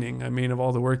sustaining. I mean, of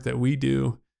all the work that we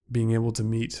do, being able to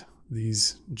meet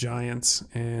these giants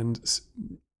and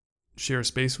share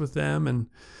space with them, and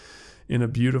in a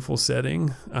beautiful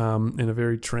setting, in a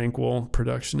very tranquil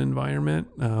production environment,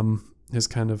 has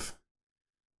kind of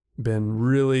been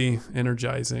really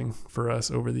energizing for us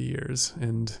over the years.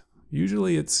 And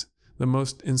usually it's the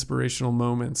most inspirational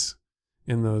moments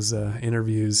in those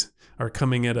interviews are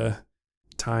coming at a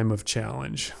time of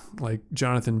challenge. Like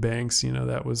Jonathan Banks,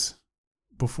 that was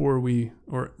before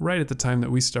or right at the time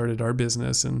that we started our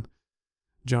business. And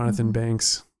Jonathan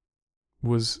Banks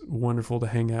was wonderful to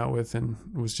hang out with, and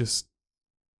was just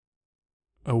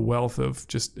a wealth of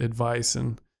just advice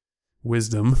and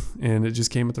wisdom, and it just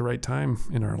came at the right time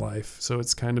in our life. So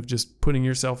it's kind of just putting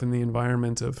yourself in the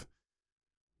environment of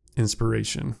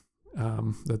inspiration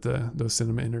that those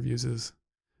cinema interviews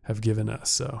have given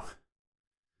us.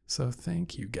 So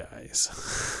thank you guys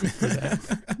for that.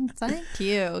 Thank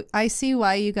you. I see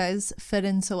why you guys fit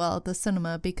in so well at the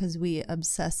cinema, because we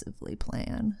obsessively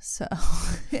plan. So,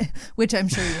 which I'm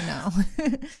sure you know.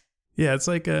 Yeah, it's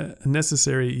like a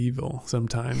necessary evil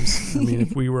sometimes. I mean,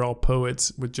 if we were all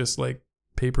poets with just like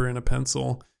paper and a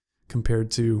pencil compared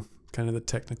to kind of the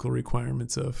technical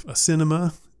requirements of a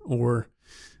cinema or,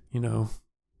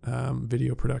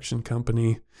 video production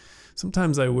company,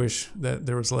 sometimes I wish that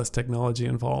there was less technology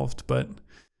involved, but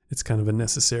it's kind of a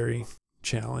necessary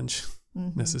challenge,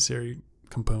 necessary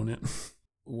component.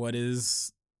 What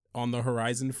is on the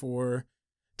horizon for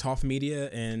Toth Media,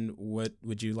 and what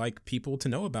would you like people to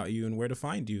know about you and where to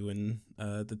find you and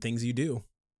the things you do?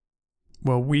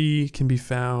 Well, we can be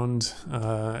found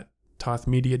at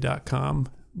tothmedia.com,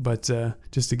 but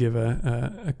just to give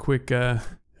a quick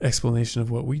explanation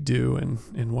of what we do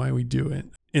and why we do it.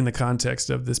 In the context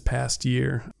of this past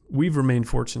year, we've remained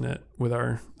fortunate with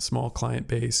our small client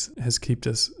base, has kept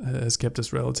us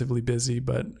relatively busy.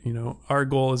 But, our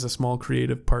goal as a small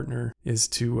creative partner is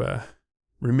to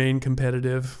remain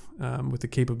competitive with the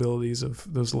capabilities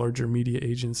of those larger media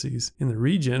agencies in the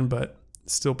region, but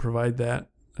still provide that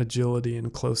agility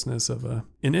and closeness of an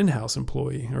in-house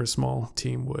employee or a small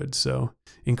team would. So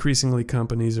increasingly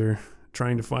companies are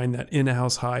trying to find that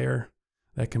in-house hire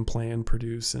that can plan,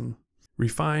 produce, and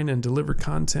refine and deliver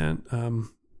content,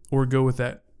 or go with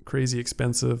that crazy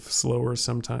expensive, slower,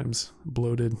 sometimes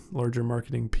bloated, larger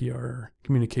marketing PR or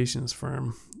communications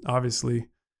firm. Obviously,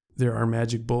 there are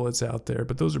magic bullets out there,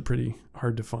 but those are pretty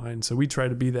hard to find. So we try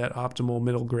to be that optimal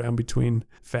middle ground between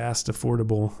fast,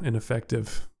 affordable, and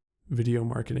effective video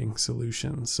marketing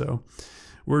solutions. So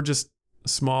we're just a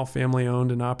small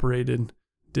family-owned and operated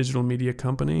digital media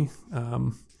company,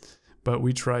 but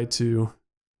we try to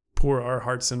pour our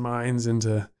hearts and minds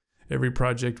into every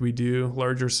project we do,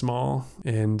 large or small,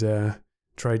 and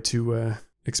try to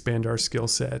expand our skill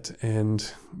set,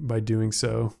 and by doing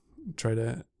so, try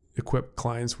to equip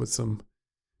clients with some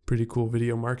pretty cool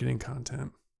video marketing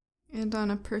content. And on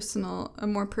a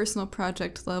more personal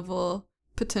project level,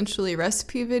 potentially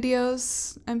recipe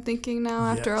videos, I'm thinking now,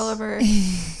 after all of our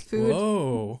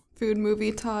food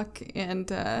movie talk,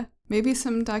 and maybe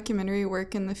some documentary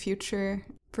work in the future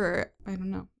for, I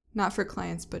don't know, not for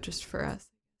clients, but just for us.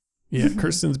 Yeah,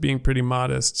 Kirstin's being pretty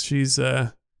modest. She's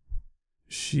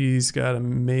got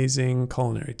amazing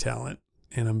culinary talent,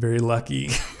 and I'm very lucky.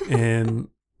 And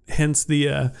hence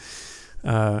the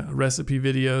recipe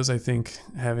videos. I think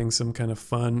having some kind of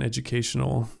fun,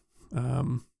 educational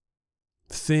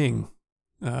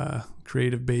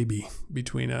creative baby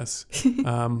between us,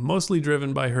 mostly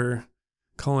driven by her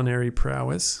culinary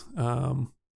prowess.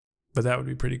 But that would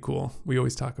be pretty cool. We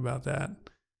always talk about that.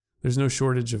 There's no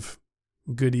shortage of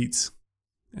good eats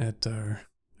at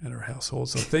our household.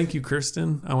 So thank you,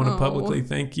 Kirstin. I want to publicly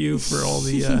thank you for all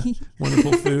the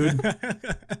wonderful food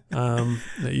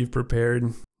that you've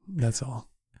prepared. That's all.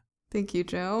 Thank you,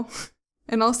 Joe.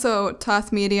 And also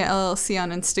Toth Media LLC on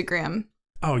Instagram.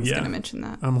 Oh, I was yeah. going to mention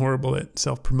that. I'm horrible at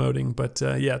self-promoting, but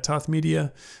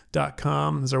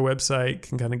tothmedia.com is our website.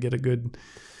 Can kind of get a good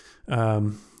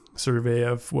survey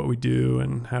of what we do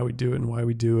and how we do it and why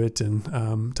we do it.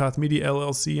 And Toth Media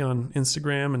LLC on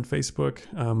Instagram and Facebook.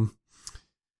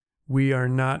 We are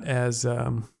not as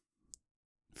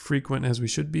frequent as we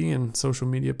should be in social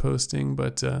media posting,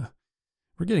 but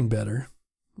we're getting better.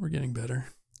 We're getting better,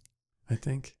 I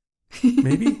think.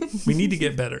 Maybe we need to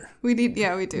get better. We do.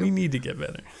 We need to get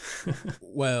better.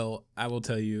 Well, I will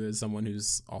tell you, as someone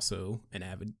who's also an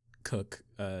avid cook,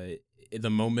 the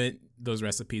moment those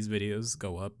recipes videos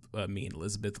go up, me and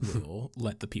Elizabeth will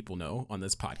let the people know on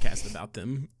this podcast about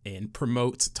them and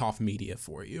promote Toth Media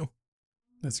for you.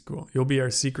 That's cool. You'll be our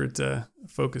secret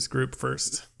focus group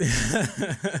first.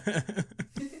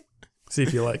 See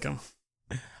if you like them.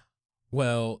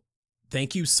 Well,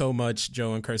 thank you so much,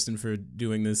 Joe and Kirstin, for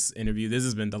doing this interview. This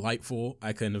has been delightful.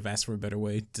 I couldn't have asked for a better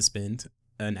way to spend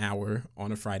an hour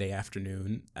on a Friday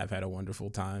afternoon. I've had a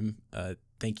wonderful time.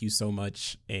 Thank you so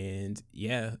much. And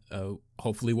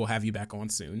hopefully we'll have you back on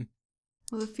soon.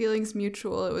 Well, the feeling's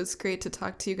mutual. It was great to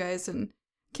talk to you guys, and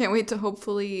can't wait to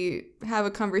hopefully have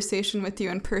a conversation with you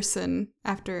in person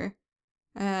after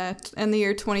in the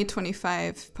year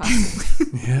 2025,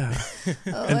 possibly. Yeah.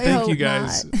 And thank you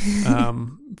guys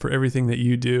for everything that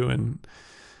you do and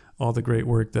all the great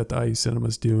work that the IU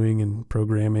Cinema's doing and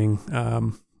programming.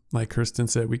 Like Kirstin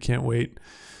said, we can't wait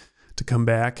to come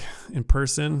back in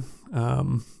person,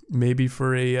 maybe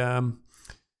for a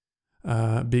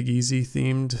Big Easy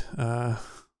themed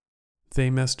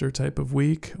Thaymester type of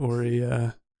week, or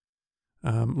a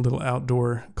little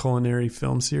outdoor culinary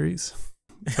film series.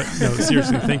 But no,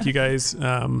 seriously, thank you guys.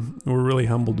 We're really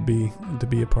humbled to be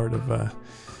a part of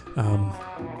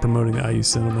promoting the IU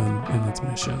Cinema and its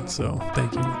mission. So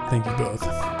thank you both.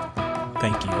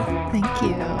 Thank you. Thank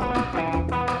you.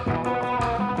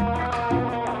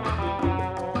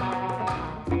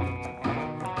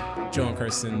 Joe and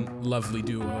Kirstin, lovely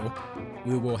duo.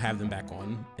 We will have them back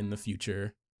on in the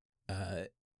future.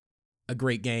 A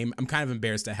great game. I'm kind of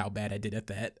embarrassed at how bad I did at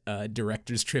that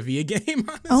director's trivia game,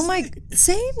 honestly. Oh my,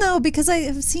 same though, because I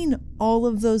have seen all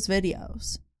of those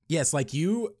videos. Yes, like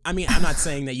you, I mean, I'm not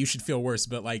saying that you should feel worse,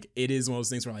 but like it is one of those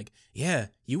things where like, yeah,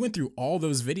 you went through all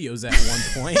those videos at one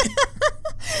point.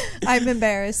 I'm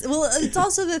embarrassed. Well, it's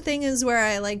also the thing is where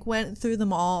I like went through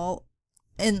them all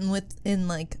in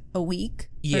like a week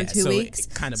or 2 weeks.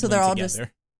 Kind of so they're all together.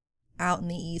 just out in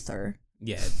the ether.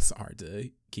 Yeah, it's hard to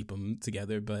keep them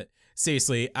together, but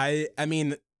seriously, I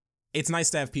mean, it's nice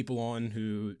to have people on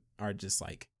who are just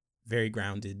like very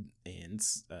grounded and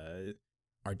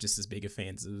are just as big of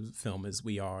fans of film as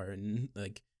we are, and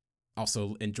like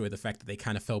also enjoy the fact that they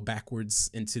kind of fell backwards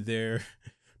into their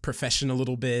profession a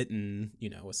little bit, and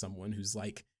as someone who's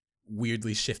like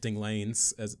weirdly shifting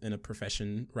lanes as in a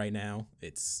profession right now,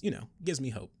 it's gives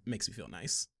me hope, makes me feel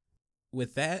nice.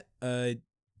 With that, I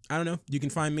don't know, you can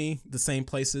find me the same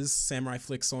places: Samurai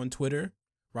Flicks on Twitter,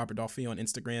 Robert Dolphy on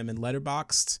Instagram and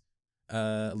Letterboxd.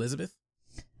 Elizabeth?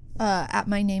 At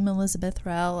my name, Elizabeth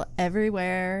Rell,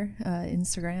 everywhere.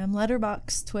 Instagram,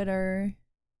 Letterboxd, Twitter,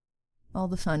 all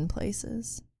the fun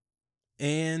places.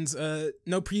 And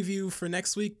no preview for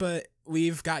next week, but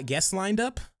we've got guests lined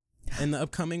up in the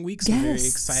upcoming weeks. We're very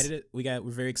excited. We're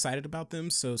very excited about them,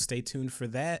 so stay tuned for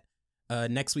that.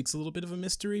 Next week's a little bit of a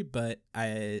mystery, but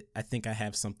I think I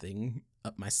have something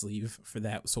up my sleeve for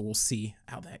that, so we'll see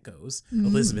how that goes.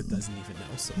 Elizabeth doesn't even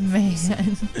know, so man.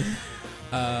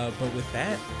 But with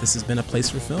that, this has been A Place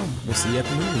for Film. We'll see you at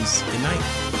the movies. Good night.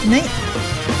 Good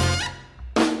night.